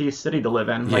Northeast city to live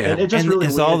in. Like, it just really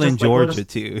it's weird. all in Georgia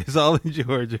too. It's all in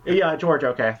Georgia. Yeah, Georgia.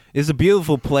 Okay. It's a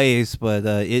beautiful place, but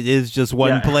it is just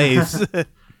one place.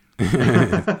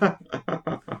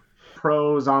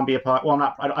 Pro zombie apocalypse. Well,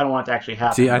 not. I don't want it to actually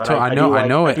happen. See, I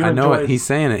know it. He's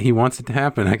saying it. He wants it to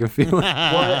happen. I can feel it.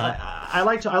 Well, I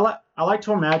like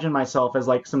to imagine myself as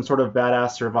like some sort of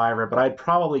badass survivor, but I'd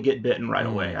probably get bitten right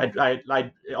away.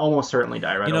 I'd almost certainly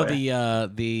die right away. You know,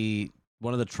 the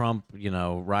one of the Trump,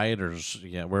 rioters,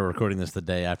 we're recording this the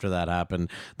day after that happened.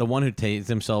 The one who tased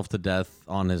himself to death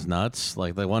on his nuts,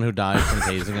 like the one who died from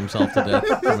tasing himself to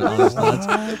death on his nuts.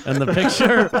 And the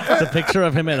picture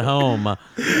of him at home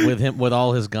with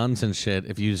all his guns and shit,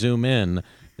 if you zoom in,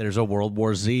 there's a World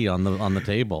War Z on the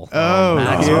table. Oh,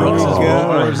 Max Brooks' World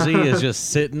War Z is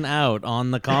just sitting out on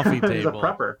the coffee table. He's a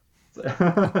prepper.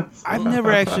 I've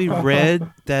never actually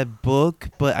read that book,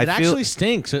 but it actually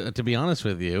stinks. To be honest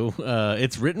with you,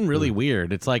 it's written really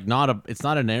weird. It's like it's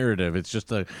not a narrative. It's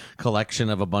just a collection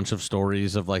of a bunch of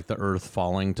stories of like the Earth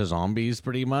falling to zombies.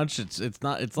 Pretty much, it's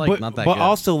not that. But good.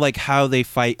 Also like how they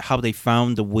fight, how they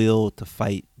found the will to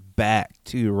fight back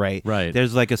too. Right.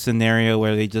 There's like a scenario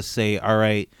where they just say, "All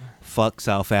right, fuck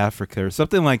South Africa" or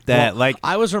something like that. Well,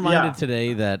 I was reminded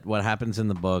today that what happens in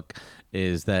the book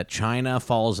is that China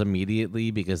falls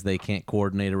immediately because they can't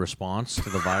coordinate a response to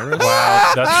the virus.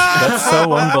 Wow, that's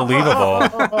so unbelievable.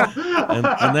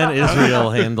 And then Israel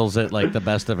handles it like the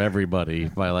best of everybody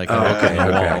by like okay.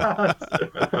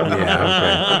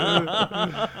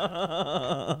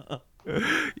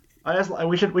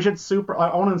 We should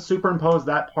I want to superimpose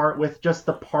that part with just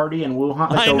the party in Wuhan.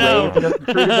 Like I know. The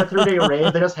 3-day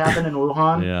rave that just happened in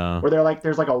Wuhan. Yeah. Where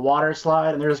there's like a water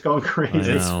slide and they're just going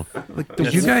crazy. I know.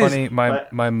 It's funny.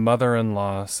 My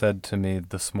mother-in-law said to me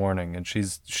this morning, and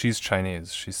she's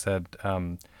Chinese. She said,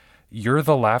 "You're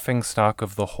the laughingstock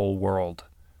of the whole world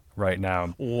right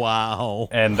now." Wow.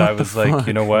 And I was like,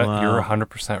 you know what? Wow. You're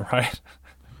 100% right.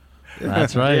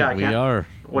 That's right. Yeah, we are.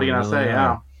 What are you gonna say?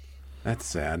 Yeah. That's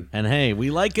sad. And hey, we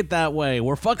like it that way.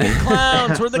 We're fucking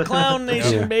clowns. We're the clown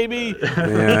nation, baby.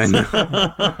 Yeah, I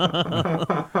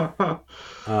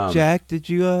know. Jack, did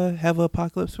you have an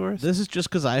apocalypse for us? This is just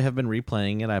because I have been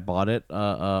replaying it. I bought it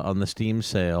on the Steam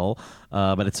sale,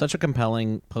 but it's such a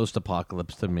compelling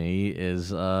post-apocalypse to me.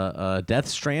 Is Death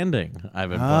Stranding?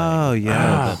 I've been playing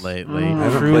it lately.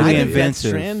 Truly inventive. Death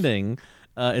Stranding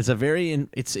is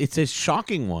it's a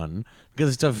shocking one.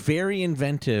 Because it's a very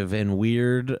inventive and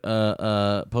weird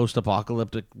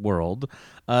post-apocalyptic world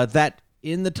that,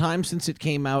 in the time since it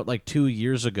came out like 2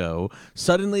 years ago,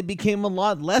 suddenly became a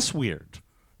lot less weird.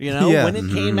 You know, Yeah. when it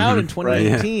came out in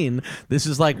 2018, this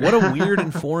is like, what a weird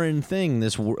and foreign thing,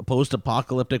 this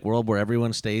post-apocalyptic world where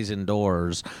everyone stays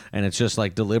indoors and it's just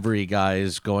like delivery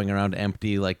guys going around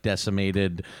empty, like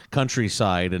decimated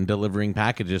countryside and delivering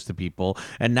packages to people.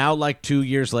 And now, like 2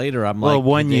 years later, I'm like, Well,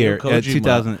 1 year, Kojima,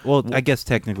 2000. Well, I guess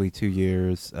technically 2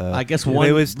 years. I guess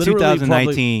It was literally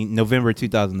 2019, November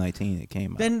 2019. It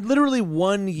came out. Then literally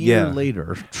 1 year Yeah.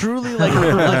 later, truly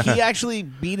like he actually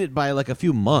beat it by like a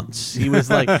few months. He was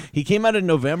like, he came out in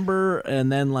November, and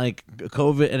then like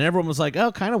COVID, and everyone was like,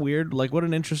 oh, kind of weird. Like, what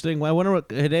an interesting. Well, I wonder what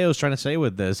Hideo's trying to say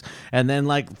with this. And then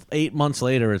like 8 months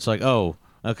later, it's like, oh,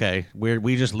 okay,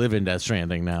 we just live in Death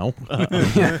Stranding now.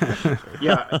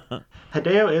 Yeah,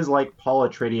 Hideo is like Paul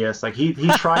Atreides. Like he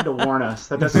tried to warn us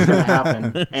that this is going to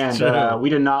happen, and we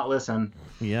did not listen.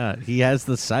 Yeah, he has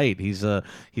the sight. He's got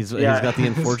the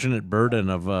unfortunate burden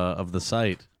of the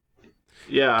sight.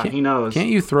 Yeah, he knows. Can't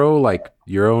you throw like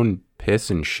your own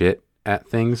piss and shit at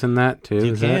things and that too?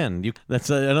 You can. That's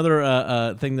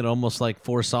another thing that almost like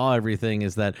foresaw everything,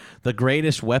 is that the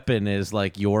greatest weapon is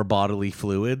like your bodily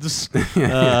fluids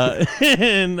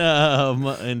in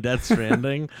Death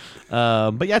Stranding.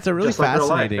 But yeah, it's a really Just like real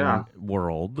life, fascinating yeah.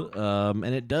 world, and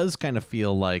it does kind of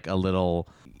feel like a little.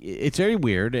 It's very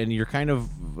weird, and you're kind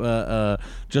of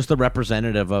just a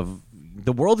representative of.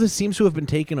 The world seems to have been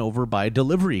taken over by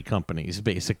delivery companies,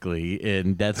 basically,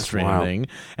 in Death Stranding.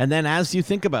 And then as you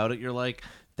think about it, you're like,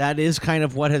 that is kind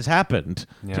of what has happened,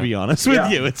 to be honest with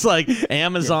you. It's like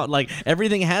Amazon, like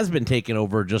everything has been taken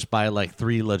over just by like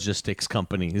 3 logistics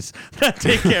companies that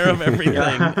take care of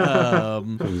everything.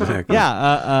 Exactly.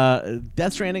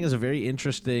 Death Stranding is a very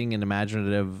interesting and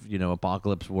imaginative,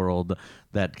 apocalypse world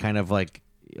that kind of like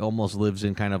almost lives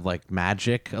in kind of like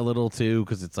magic a little too,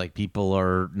 because it's like people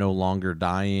are no longer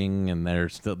dying and they're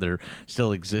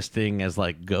still existing as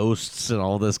like ghosts and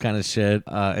all this kind of shit.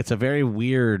 It's a very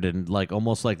weird and like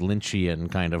almost like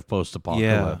Lynchian kind of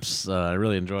post-apocalypse. I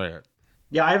really enjoy it.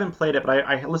 Yeah, I haven't played it, but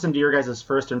I listened to your guys'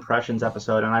 first impressions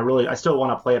episode, and I still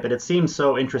want to play it. But it seems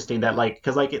so interesting that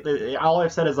because all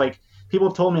I've said is like, people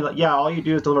have told me like, yeah, all you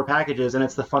do is deliver packages, and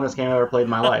it's the funnest game I've ever played in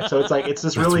my life. So it's like it's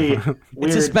this really weird.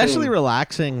 It's especially thing.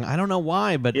 relaxing. I don't know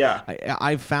why, but Yeah.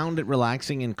 I found it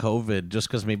relaxing in COVID just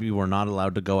because maybe we're not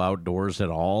allowed to go outdoors at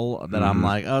all. That I'm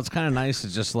like, oh, it's kind of nice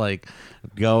to just like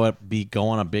go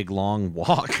on a big long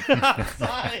walk.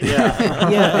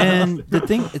 Yeah, And the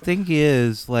thing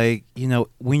is, like,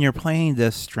 when you're playing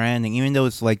Death Stranding, even though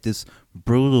it's like this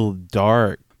brutal,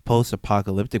 dark,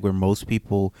 post-apocalyptic where most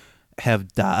people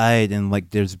have died, and like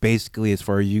there's basically, as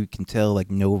far as you can tell, like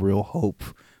no real hope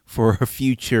for a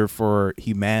future for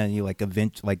humanity. Like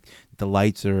eventually, like the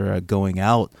lights are going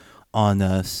out on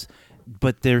us.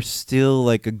 But there's still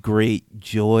like a great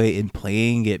joy in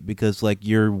playing it because like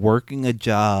you're working a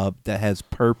job that has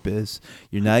purpose.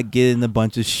 You're not getting a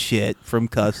bunch of shit from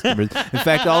customers. In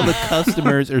fact, all the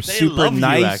customers are They super love you,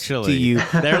 nice actually. to you.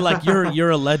 They're like,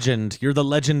 you're a legend. You're the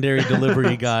legendary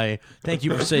delivery guy. Thank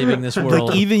you for saving this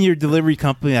world. Like even your delivery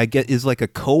company, I get, is like a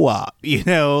co-op. And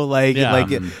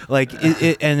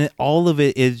all of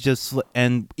it is just.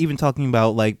 And even talking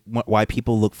about like why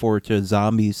people look forward to a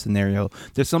zombie scenario.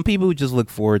 There's some people who just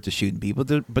look forward to shooting people,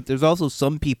 but there's also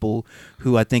some people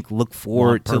who I think look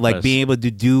forward to like being able to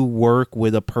do work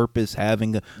with a purpose,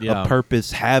 having a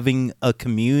purpose, having a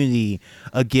community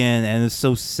again. And it's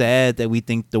so sad that we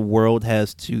think the world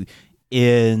has to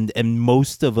end, and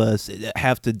most of us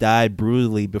have to die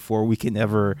brutally before we can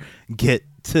ever get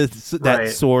to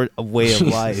that sort of way of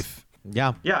life.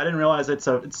 Yeah, I didn't realize it's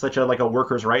such a like a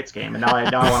workers' rights game, and now I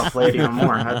want to play it even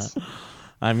more. That's.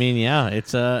 I mean, yeah,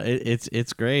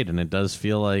 it's great, and it does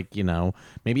feel like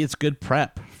maybe it's good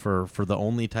prep for the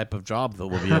only type of job that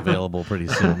will be available pretty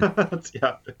soon.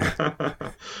 Yeah,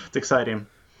 it's exciting.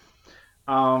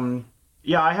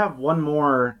 Yeah, I have one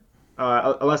more.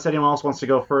 Unless anyone else wants to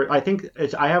go first, I think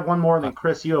I have one more. And then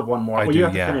Chris, you have one more. You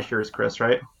have to finish yours, Chris,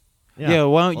 right? Yeah.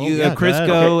 Why don't you, Chris,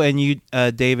 go, and you,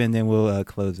 Dave, and then we'll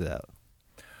close it out.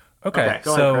 Okay,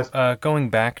 go ahead, going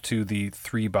back to the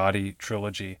 3-body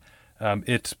trilogy.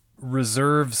 It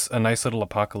reserves a nice little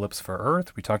apocalypse for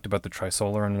Earth. We talked about the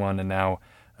Trisolaran one,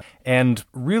 and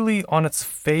really on its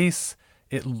face,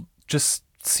 it just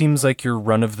seems like your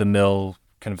run-of-the-mill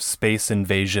kind of space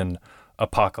invasion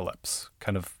apocalypse,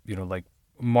 kind of like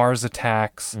Mars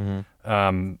attacks.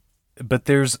 But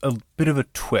there's a bit of a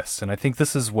twist, and I think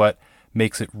this is what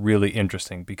makes it really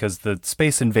interesting because the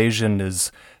space invasion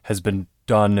has been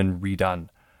done and redone.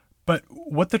 But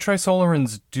what the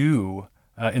Trisolarans do.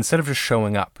 Instead of just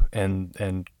showing up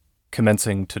and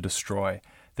commencing to destroy,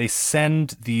 they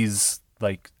send these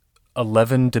like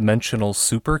 11-dimensional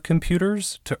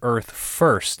supercomputers to Earth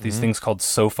first, these things called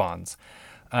sophons.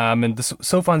 And the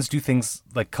sophons do things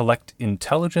like collect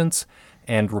intelligence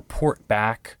and report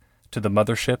back to the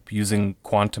mothership using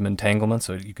quantum entanglement,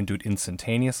 so you can do it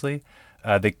instantaneously.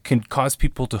 They can cause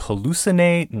people to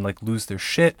hallucinate and like lose their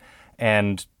shit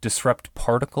and disrupt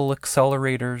particle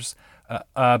accelerators.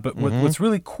 But what's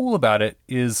really cool about it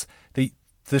is the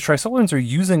Trisolarans are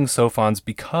using sophons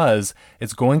because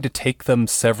it's going to take them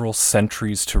several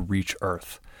centuries to reach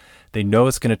Earth. They know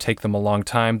it's going to take them a long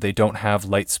time. They don't have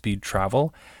light speed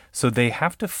travel. So they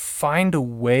have to find a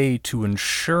way to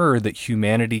ensure that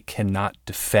humanity cannot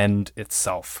defend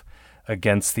itself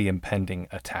against the impending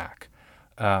attack.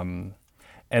 And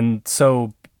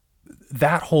so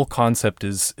that whole concept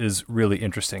is really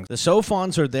interesting. The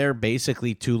sophons are there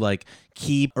basically to like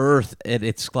keep Earth at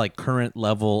its like current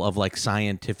level of like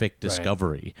scientific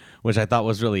discovery, which I thought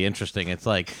was really interesting. It's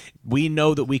like we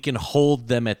know that we can hold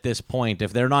them at this point.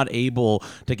 If they're not able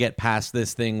to get past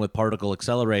this thing with particle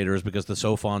accelerators because the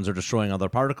sophons are destroying other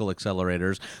particle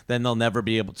accelerators, then they'll never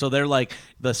be able. So they're like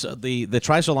the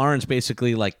Trisolarans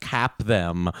basically like cap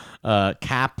them,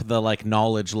 cap the like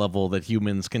knowledge level that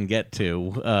humans can get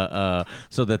to,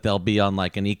 so that they'll be on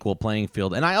like an equal playing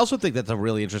field. And I also think that's a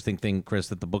really interesting thing, Chris,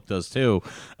 that the book does too,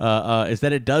 is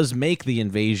that it does make the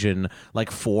invasion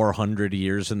like 400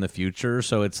 years in the future.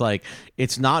 So it's like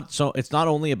it's not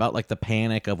only about like the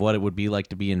panic of what it would be like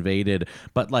to be invaded,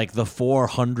 but like the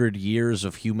 400 years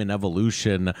of human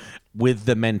evolution with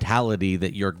the mentality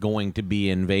that you're going to be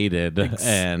invaded,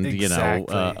 and you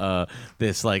know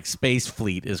this like space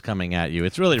fleet is coming at you.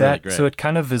 It's really great. So it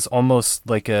kind of is almost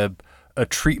like a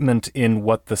treatment in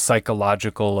what the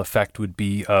psychological effect would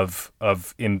be of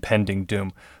impending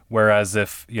doom. Whereas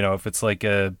if it's like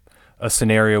a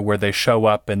scenario where they show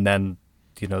up and then,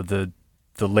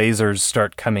 the lasers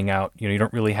start coming out, you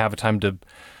don't really have a time to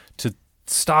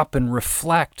stop and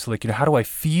reflect, like, how do I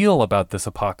feel about this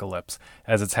apocalypse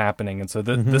as it's happening? And so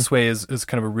this way is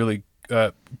kind of a really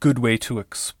good way to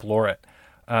explore it.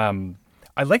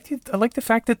 I like the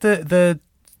fact that the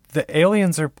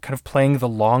aliens are kind of playing the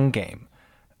long game.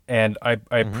 And I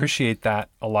appreciate that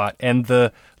a lot. And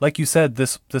like you said,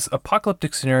 this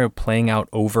apocalyptic scenario playing out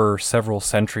over several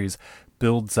centuries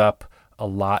builds up a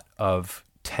lot of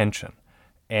tension.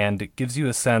 And it gives you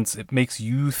a sense, it makes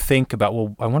you think about,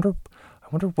 well, I wonder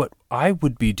what I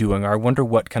would be doing, or I wonder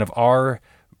what kind of our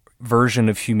version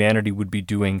of humanity would be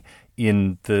doing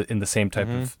in the same type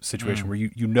of situation where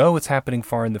you know it's happening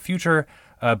far in the future,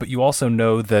 but you also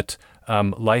know that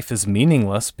life is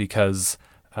meaningless because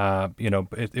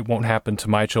it won't happen to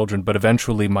my children, but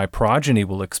eventually my progeny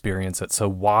will experience it. So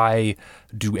why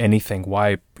do anything?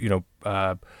 Why,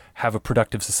 have a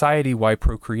productive society? Why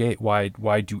procreate?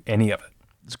 Why do any of it?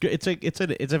 It's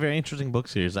good. It's a very interesting book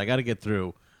series. I got to get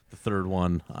through the third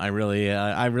one. I really,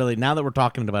 now that we're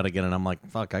talking about it again, and I'm like,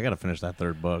 fuck, I got to finish that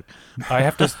third book. I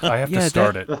have to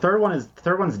start it. The third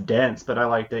one's dense, but I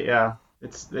liked it. Yeah.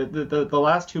 It's the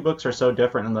last two books are so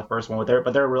different than the first one,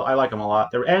 but they're real. I like them a lot.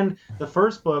 And the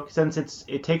first book, since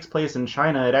it takes place in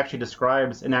China, it actually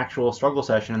describes an actual struggle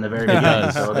session in the very beginning.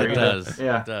 It does.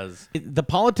 Yeah, it does. The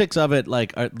politics of it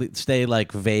stay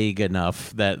like vague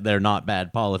enough that they're not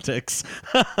bad politics.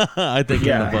 I think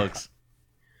in the books.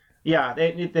 Yeah,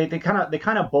 they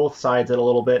kind of both sides it a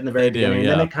little bit in the very beginning, and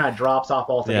then it kind of drops off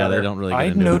altogether. Yeah, they don't really. I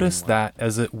noticed that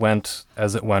as it went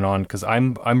on, because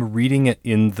I'm reading it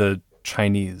in the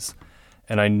Chinese,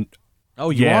 and I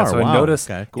are. So wow. I noticed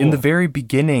cool. in the very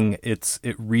beginning it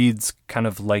reads kind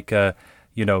of like a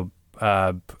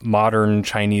modern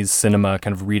Chinese cinema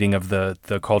kind of reading of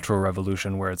the Cultural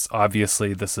Revolution, where it's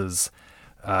obviously this is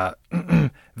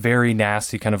very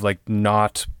nasty, kind of like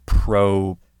not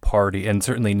pro party, and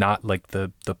certainly not like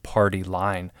the party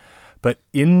line. But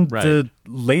in the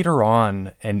later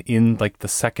on, and in like the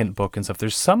second book and stuff,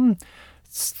 there's some.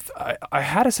 I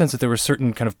had a sense that there were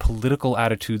certain kind of political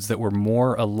attitudes that were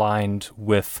more aligned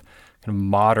with kind of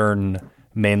modern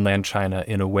mainland China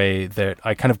in a way that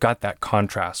I kind of got that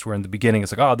contrast, where in the beginning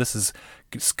it's like, oh, it's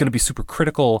going to be super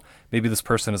critical. Maybe this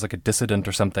person is like a dissident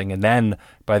or something. And then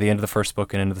by the end of the first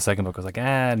book and into the second book, I was like,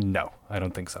 no, I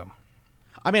don't think so.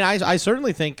 I mean, I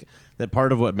certainly think that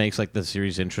part of what makes like the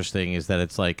series interesting is that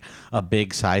it's like a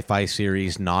big sci-fi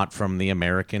series, not from the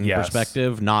American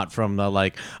perspective, not from the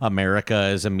like America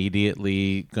is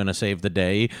immediately gonna save the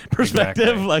day perspective.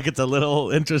 Exactly. Like it's a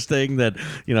little interesting that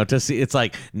to see it's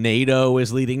like NATO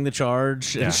is leading the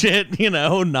charge and shit.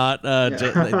 Not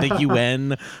the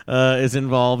UN is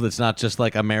involved. It's not just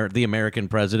like the American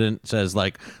president says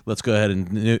like let's go ahead and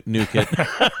nuke it.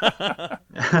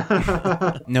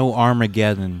 No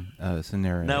Armageddon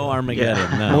scenario. No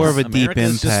Armageddon. No. More of a deep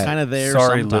America's just impact. kind of there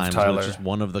Sorry, Liv sometimes. But Tyler. it's just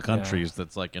one of the countries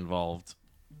that's like involved.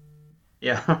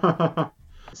 Yeah.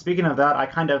 Speaking of that,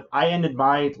 I ended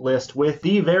my list with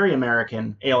the very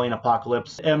American Alien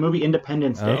Apocalypse, a movie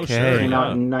Independence Day. Okay. It came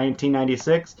out in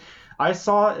 1996. I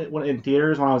saw it in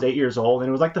theaters when I was 8 years old, and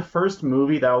it was like the first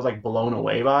movie that I was like blown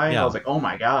away by. Yeah. I was like, oh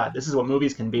my God, this is what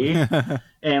movies can be.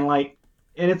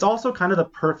 And it's also kind of the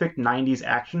perfect 90s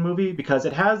action movie because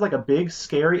it has like a big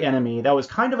scary enemy that was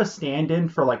kind of a stand-in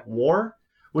for like war,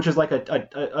 which is like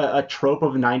a trope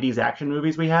of 90s action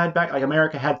movies we had back. Like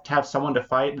America had to have someone to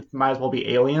fight. It might as well be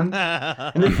aliens.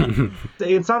 And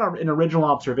it's not an original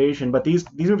observation, but these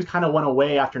movies kind of went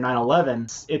away after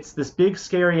 9/11. It's this big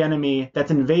scary enemy that's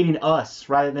invading us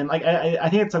rather than like I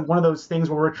think it's like one of those things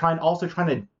where we're trying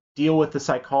to deal with the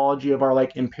psychology of our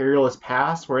like imperialist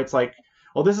past, where it's like,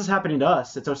 well, this is happening to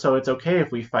us. So it's okay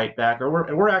if we fight back, or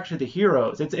we're actually the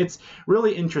heroes. It's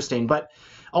really interesting, but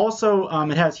also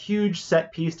it has huge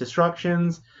set piece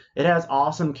destructions. It has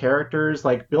awesome characters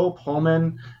like Bill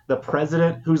Pullman, the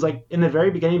president, who's like in the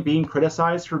very beginning being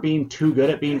criticized for being too good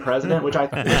at being president, which I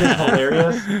think is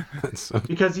hilarious.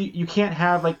 Because you can't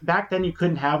have like back then you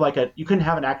couldn't have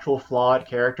an actual flawed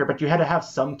character, but you had to have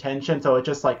some tension. So it's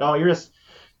just like, oh, you're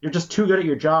just too good at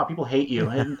your job. People hate you,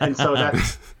 and so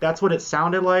that's what it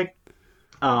sounded like.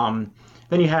 Then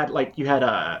you had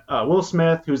Will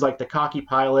Smith, who's like the cocky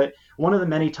pilot. One of the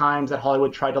many times that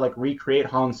Hollywood tried to like recreate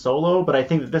Han Solo, but I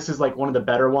think that this is like one of the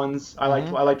better ones. I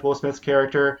liked Will Smith's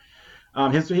character.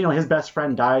 His best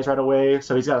friend dies right away,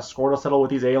 so he's got a score to settle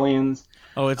with these aliens.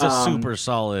 Oh, it's a super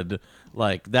solid.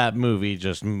 Like that movie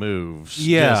just moves.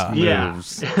 Yeah.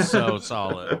 Just moves. So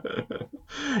solid.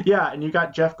 Yeah, and you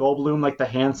got Jeff Goldblum, like the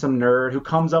handsome nerd, who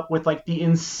comes up with like the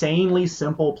insanely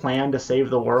simple plan to save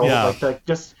the world. Yeah.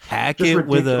 Just Hack just it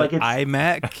with ridiculous. an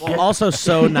iMac. Well, also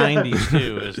so 90s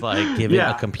too is like give it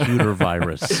Yeah. a computer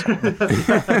virus.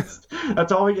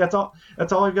 That's all we've got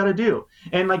to do.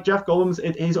 And like Jeff Goldblum's,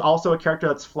 he's also a character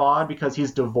that's flawed because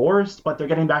he's divorced, but they're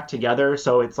getting back together.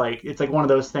 So it's like one of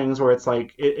those things where it's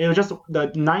like it was just the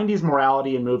 90s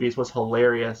morality in movies was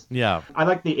hilarious. Yeah. I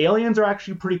like the aliens are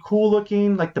actually pretty cool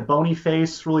looking, like the bony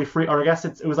face, really free. Or I guess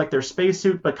it was like their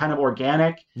spacesuit, but kind of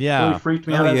organic. Yeah. Really freaked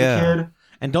me out as a kid.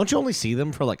 And don't you only see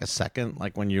them for like a second,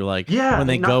 like when you're like Yeah, when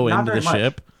they not- go not into the very much.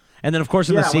 ship? And then, of course,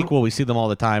 in the Yeah, sequel, we see them all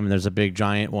the time, and there's a big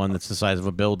giant one that's the size of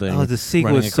a building. Oh, the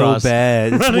sequel running is so across-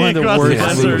 bad. It's running one of the across worst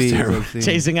desert. movies Terrible. I've seen.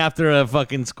 chasing after a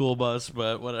fucking school bus,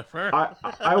 but whatever.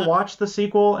 I watched the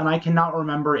sequel and I cannot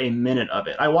remember a minute of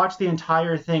it. I watched the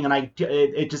entire thing and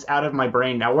it just out of my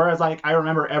brain now. Whereas like I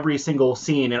remember every single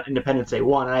scene in Independence Day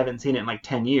 1 and I haven't seen it in like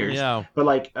 10 years. Yeah. But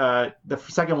like the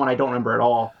second one I don't remember at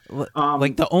all.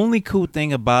 Like the only cool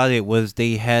thing about it was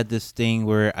they had this thing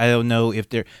where I don't know if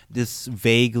they're this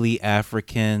vaguely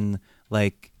African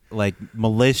like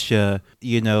militia,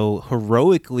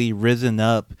 heroically risen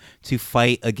up to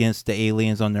fight against the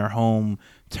aliens on their home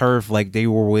turf, like they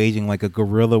were waging like a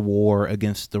guerrilla war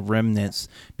against the remnants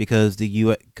because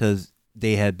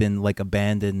they had been like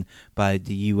abandoned by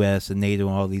the U.S. and NATO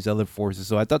and all these other forces.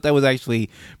 So I thought that was actually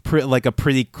a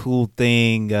pretty cool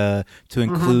thing to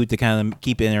include to kind of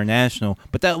keep it international.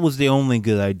 But that was the only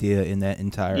good idea in that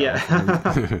entire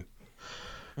movie.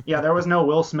 Yeah, there was no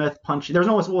Will Smith punching. There was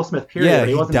no Will Smith period. Yeah,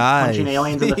 he wasn't dies. punching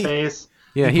aliens in the face.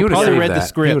 Yeah, he would have probably saved read the that. He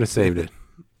script. would have saved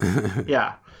it.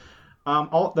 Yeah.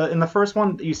 In the first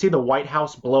one, you see the White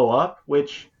House blow up,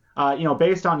 which,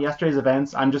 based on yesterday's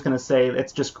events, I'm just going to say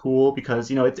it's just cool because,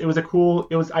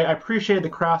 I appreciated the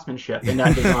craftsmanship in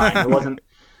that design.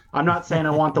 I'm not saying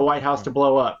I want the White House to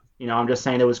blow up. I'm just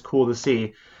saying it was cool to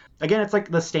see. Again, it's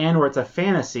like The Stand where it's a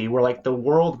fantasy where like the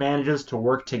world manages to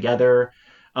work together.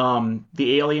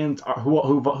 The aliens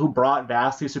who brought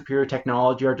vastly superior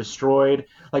technology are destroyed.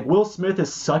 Like Will Smith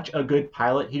is such a good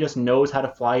pilot; he just knows how to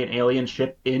fly an alien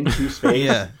ship into space.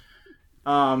 Yeah.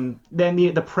 Then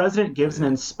the president gives an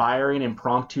inspiring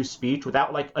impromptu speech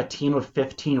without like a team of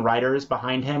 15 writers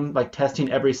behind him, like testing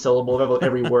every syllable of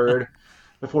every word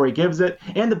before he gives it.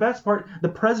 And the best part, the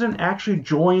president actually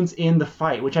joins in the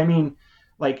fight, which I mean,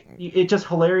 like it's just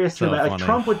hilarious So to that. Like funny.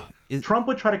 Trump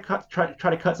would try to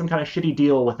cut some kind of shitty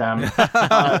deal with them.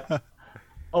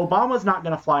 Obama's not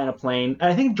going to fly in a plane.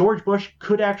 And I think George Bush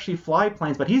could actually fly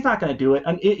planes, but he's not going to do it.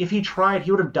 And if he tried,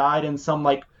 he would have died in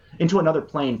into another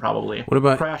plane probably. What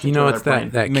about Crashed into it's another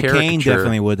that plane. McCain caricature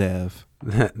definitely would have.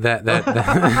 that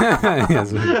yes.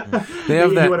 They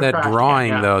have He would've that crashed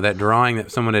drawing again, yeah. though, that drawing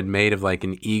that someone had made of like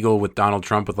an eagle with Donald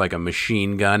Trump with like a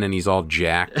machine gun and he's all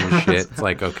jacked and shit. It's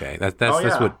like, okay, that's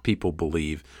yeah. what people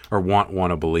believe or want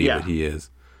to believe Yeah. that he is.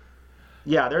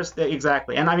 Yeah, there's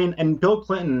exactly, and I mean, and Bill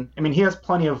Clinton. I mean, he has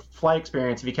plenty of flight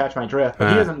experience, if you catch my drift,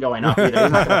 but he isn't going up either.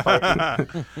 He's not going to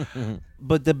fight.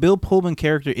 But the Bill Pullman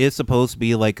character is supposed to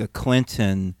be like a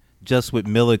Clinton, just with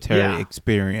military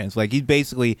experience. Like he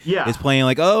basically is playing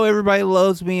like, oh, everybody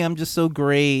loves me. I'm just so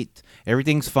great.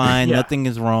 Everything's fine. Nothing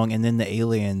is wrong. And then the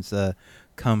aliens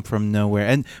come from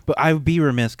nowhere. But I would be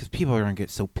remiss because people are going to get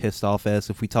so pissed off at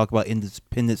us if we talk about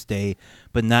Independence Day,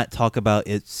 but not talk about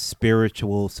its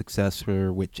spiritual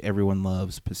successor, which everyone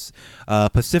loves,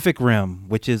 Pacific Rim,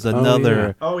 which is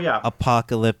another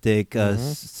apocalyptic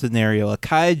scenario, a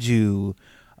kaiju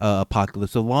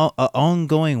apocalypse,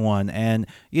 ongoing one. And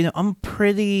I'm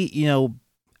pretty,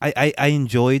 I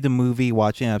enjoyed the movie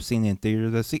watching it. I've seen it in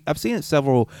theaters. I've seen it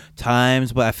several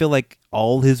times, but I feel like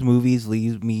all his movies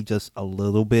leave me just a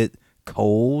little bit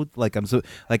cold. Like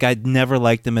I'd never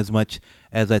liked them as much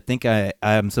as I think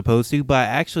I'm supposed to. But I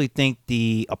actually think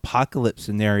the apocalypse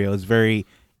scenario is very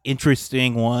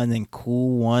interesting one and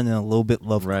cool one and a little bit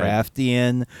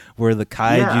Lovecraftian, where the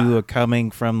kaiju are coming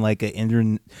from like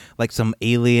some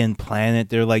alien planet.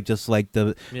 They're like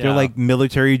they're like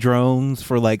military drones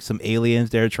for like some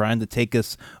aliens. They're trying to take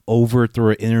us over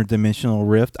through an interdimensional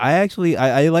rift. I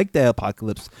like the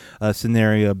apocalypse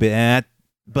scenario a bit,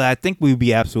 but I think we'd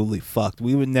be absolutely fucked.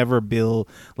 We would never build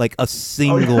like a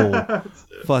single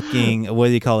fucking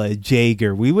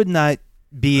Jaeger. We would not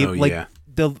be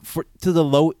to the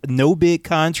low no bid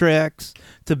contracts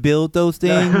to build those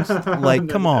things. Like,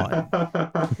 come on.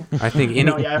 I think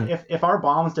if our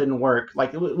bombs didn't work,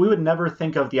 like we would never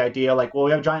think of the idea like, well,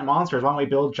 we have giant monsters, why don't we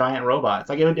build giant robots?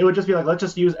 Like it would just be like, let's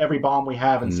just use every bomb we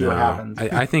have and see what happens.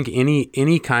 I think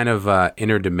any kind of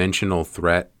interdimensional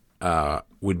threat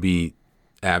would be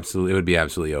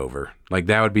absolutely over. Like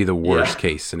that would be the worst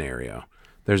case scenario.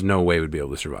 There's no way we'd be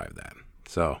able to survive that.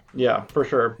 So yeah, for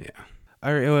sure. Yeah.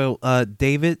 All right, well,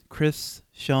 David, Chris,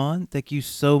 Sean, thank you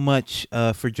so much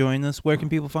for joining us. Where can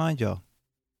people find y'all?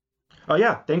 Oh,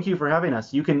 yeah. Thank you for having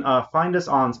us. You can find us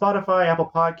on Spotify,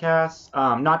 Apple Podcasts.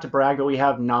 Not to brag, but we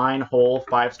have 9 whole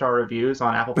 5-star reviews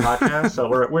on Apple Podcasts. So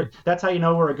we're that's how you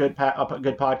know we're a good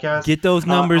podcast. Get those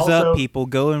numbers up, people.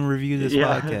 Go and review this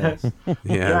podcast.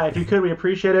 Yeah, if you could, we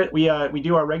appreciate it. We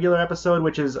do our regular episode,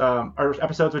 which is our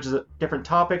episodes, which is different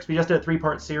topics. We just did a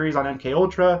 3-part series on MK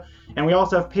Ultra, and we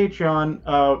also have Patreon.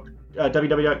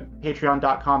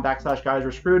 www.patreon.com/guys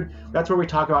we're screwed. That's where we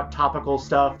talk about topical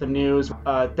stuff, the news.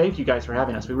 Thank you guys for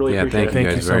having us. We really appreciate it. Thank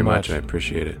you guys very much. I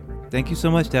appreciate it. Thank you so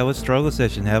much. That was Struggle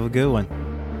Session. Have a good one.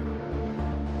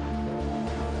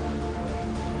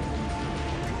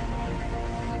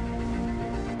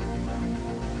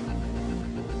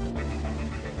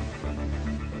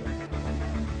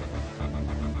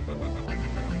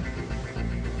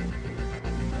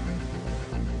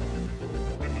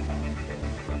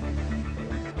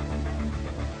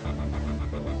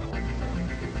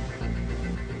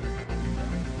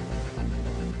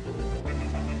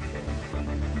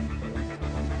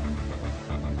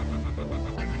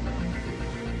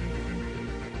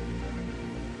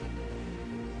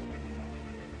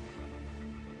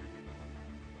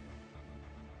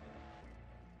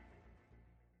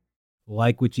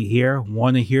 Like what you hear?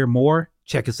 Want to hear more?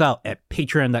 Check us out at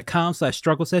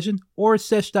patreon.com/struggle session or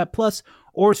sesh.plus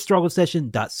or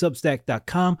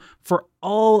strugglesession.substack.com for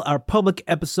all our public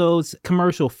episodes,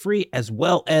 commercial free, as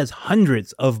well as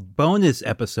hundreds of bonus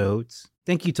episodes.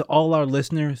 Thank you to all our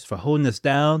listeners for holding us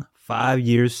down 5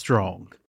 years strong.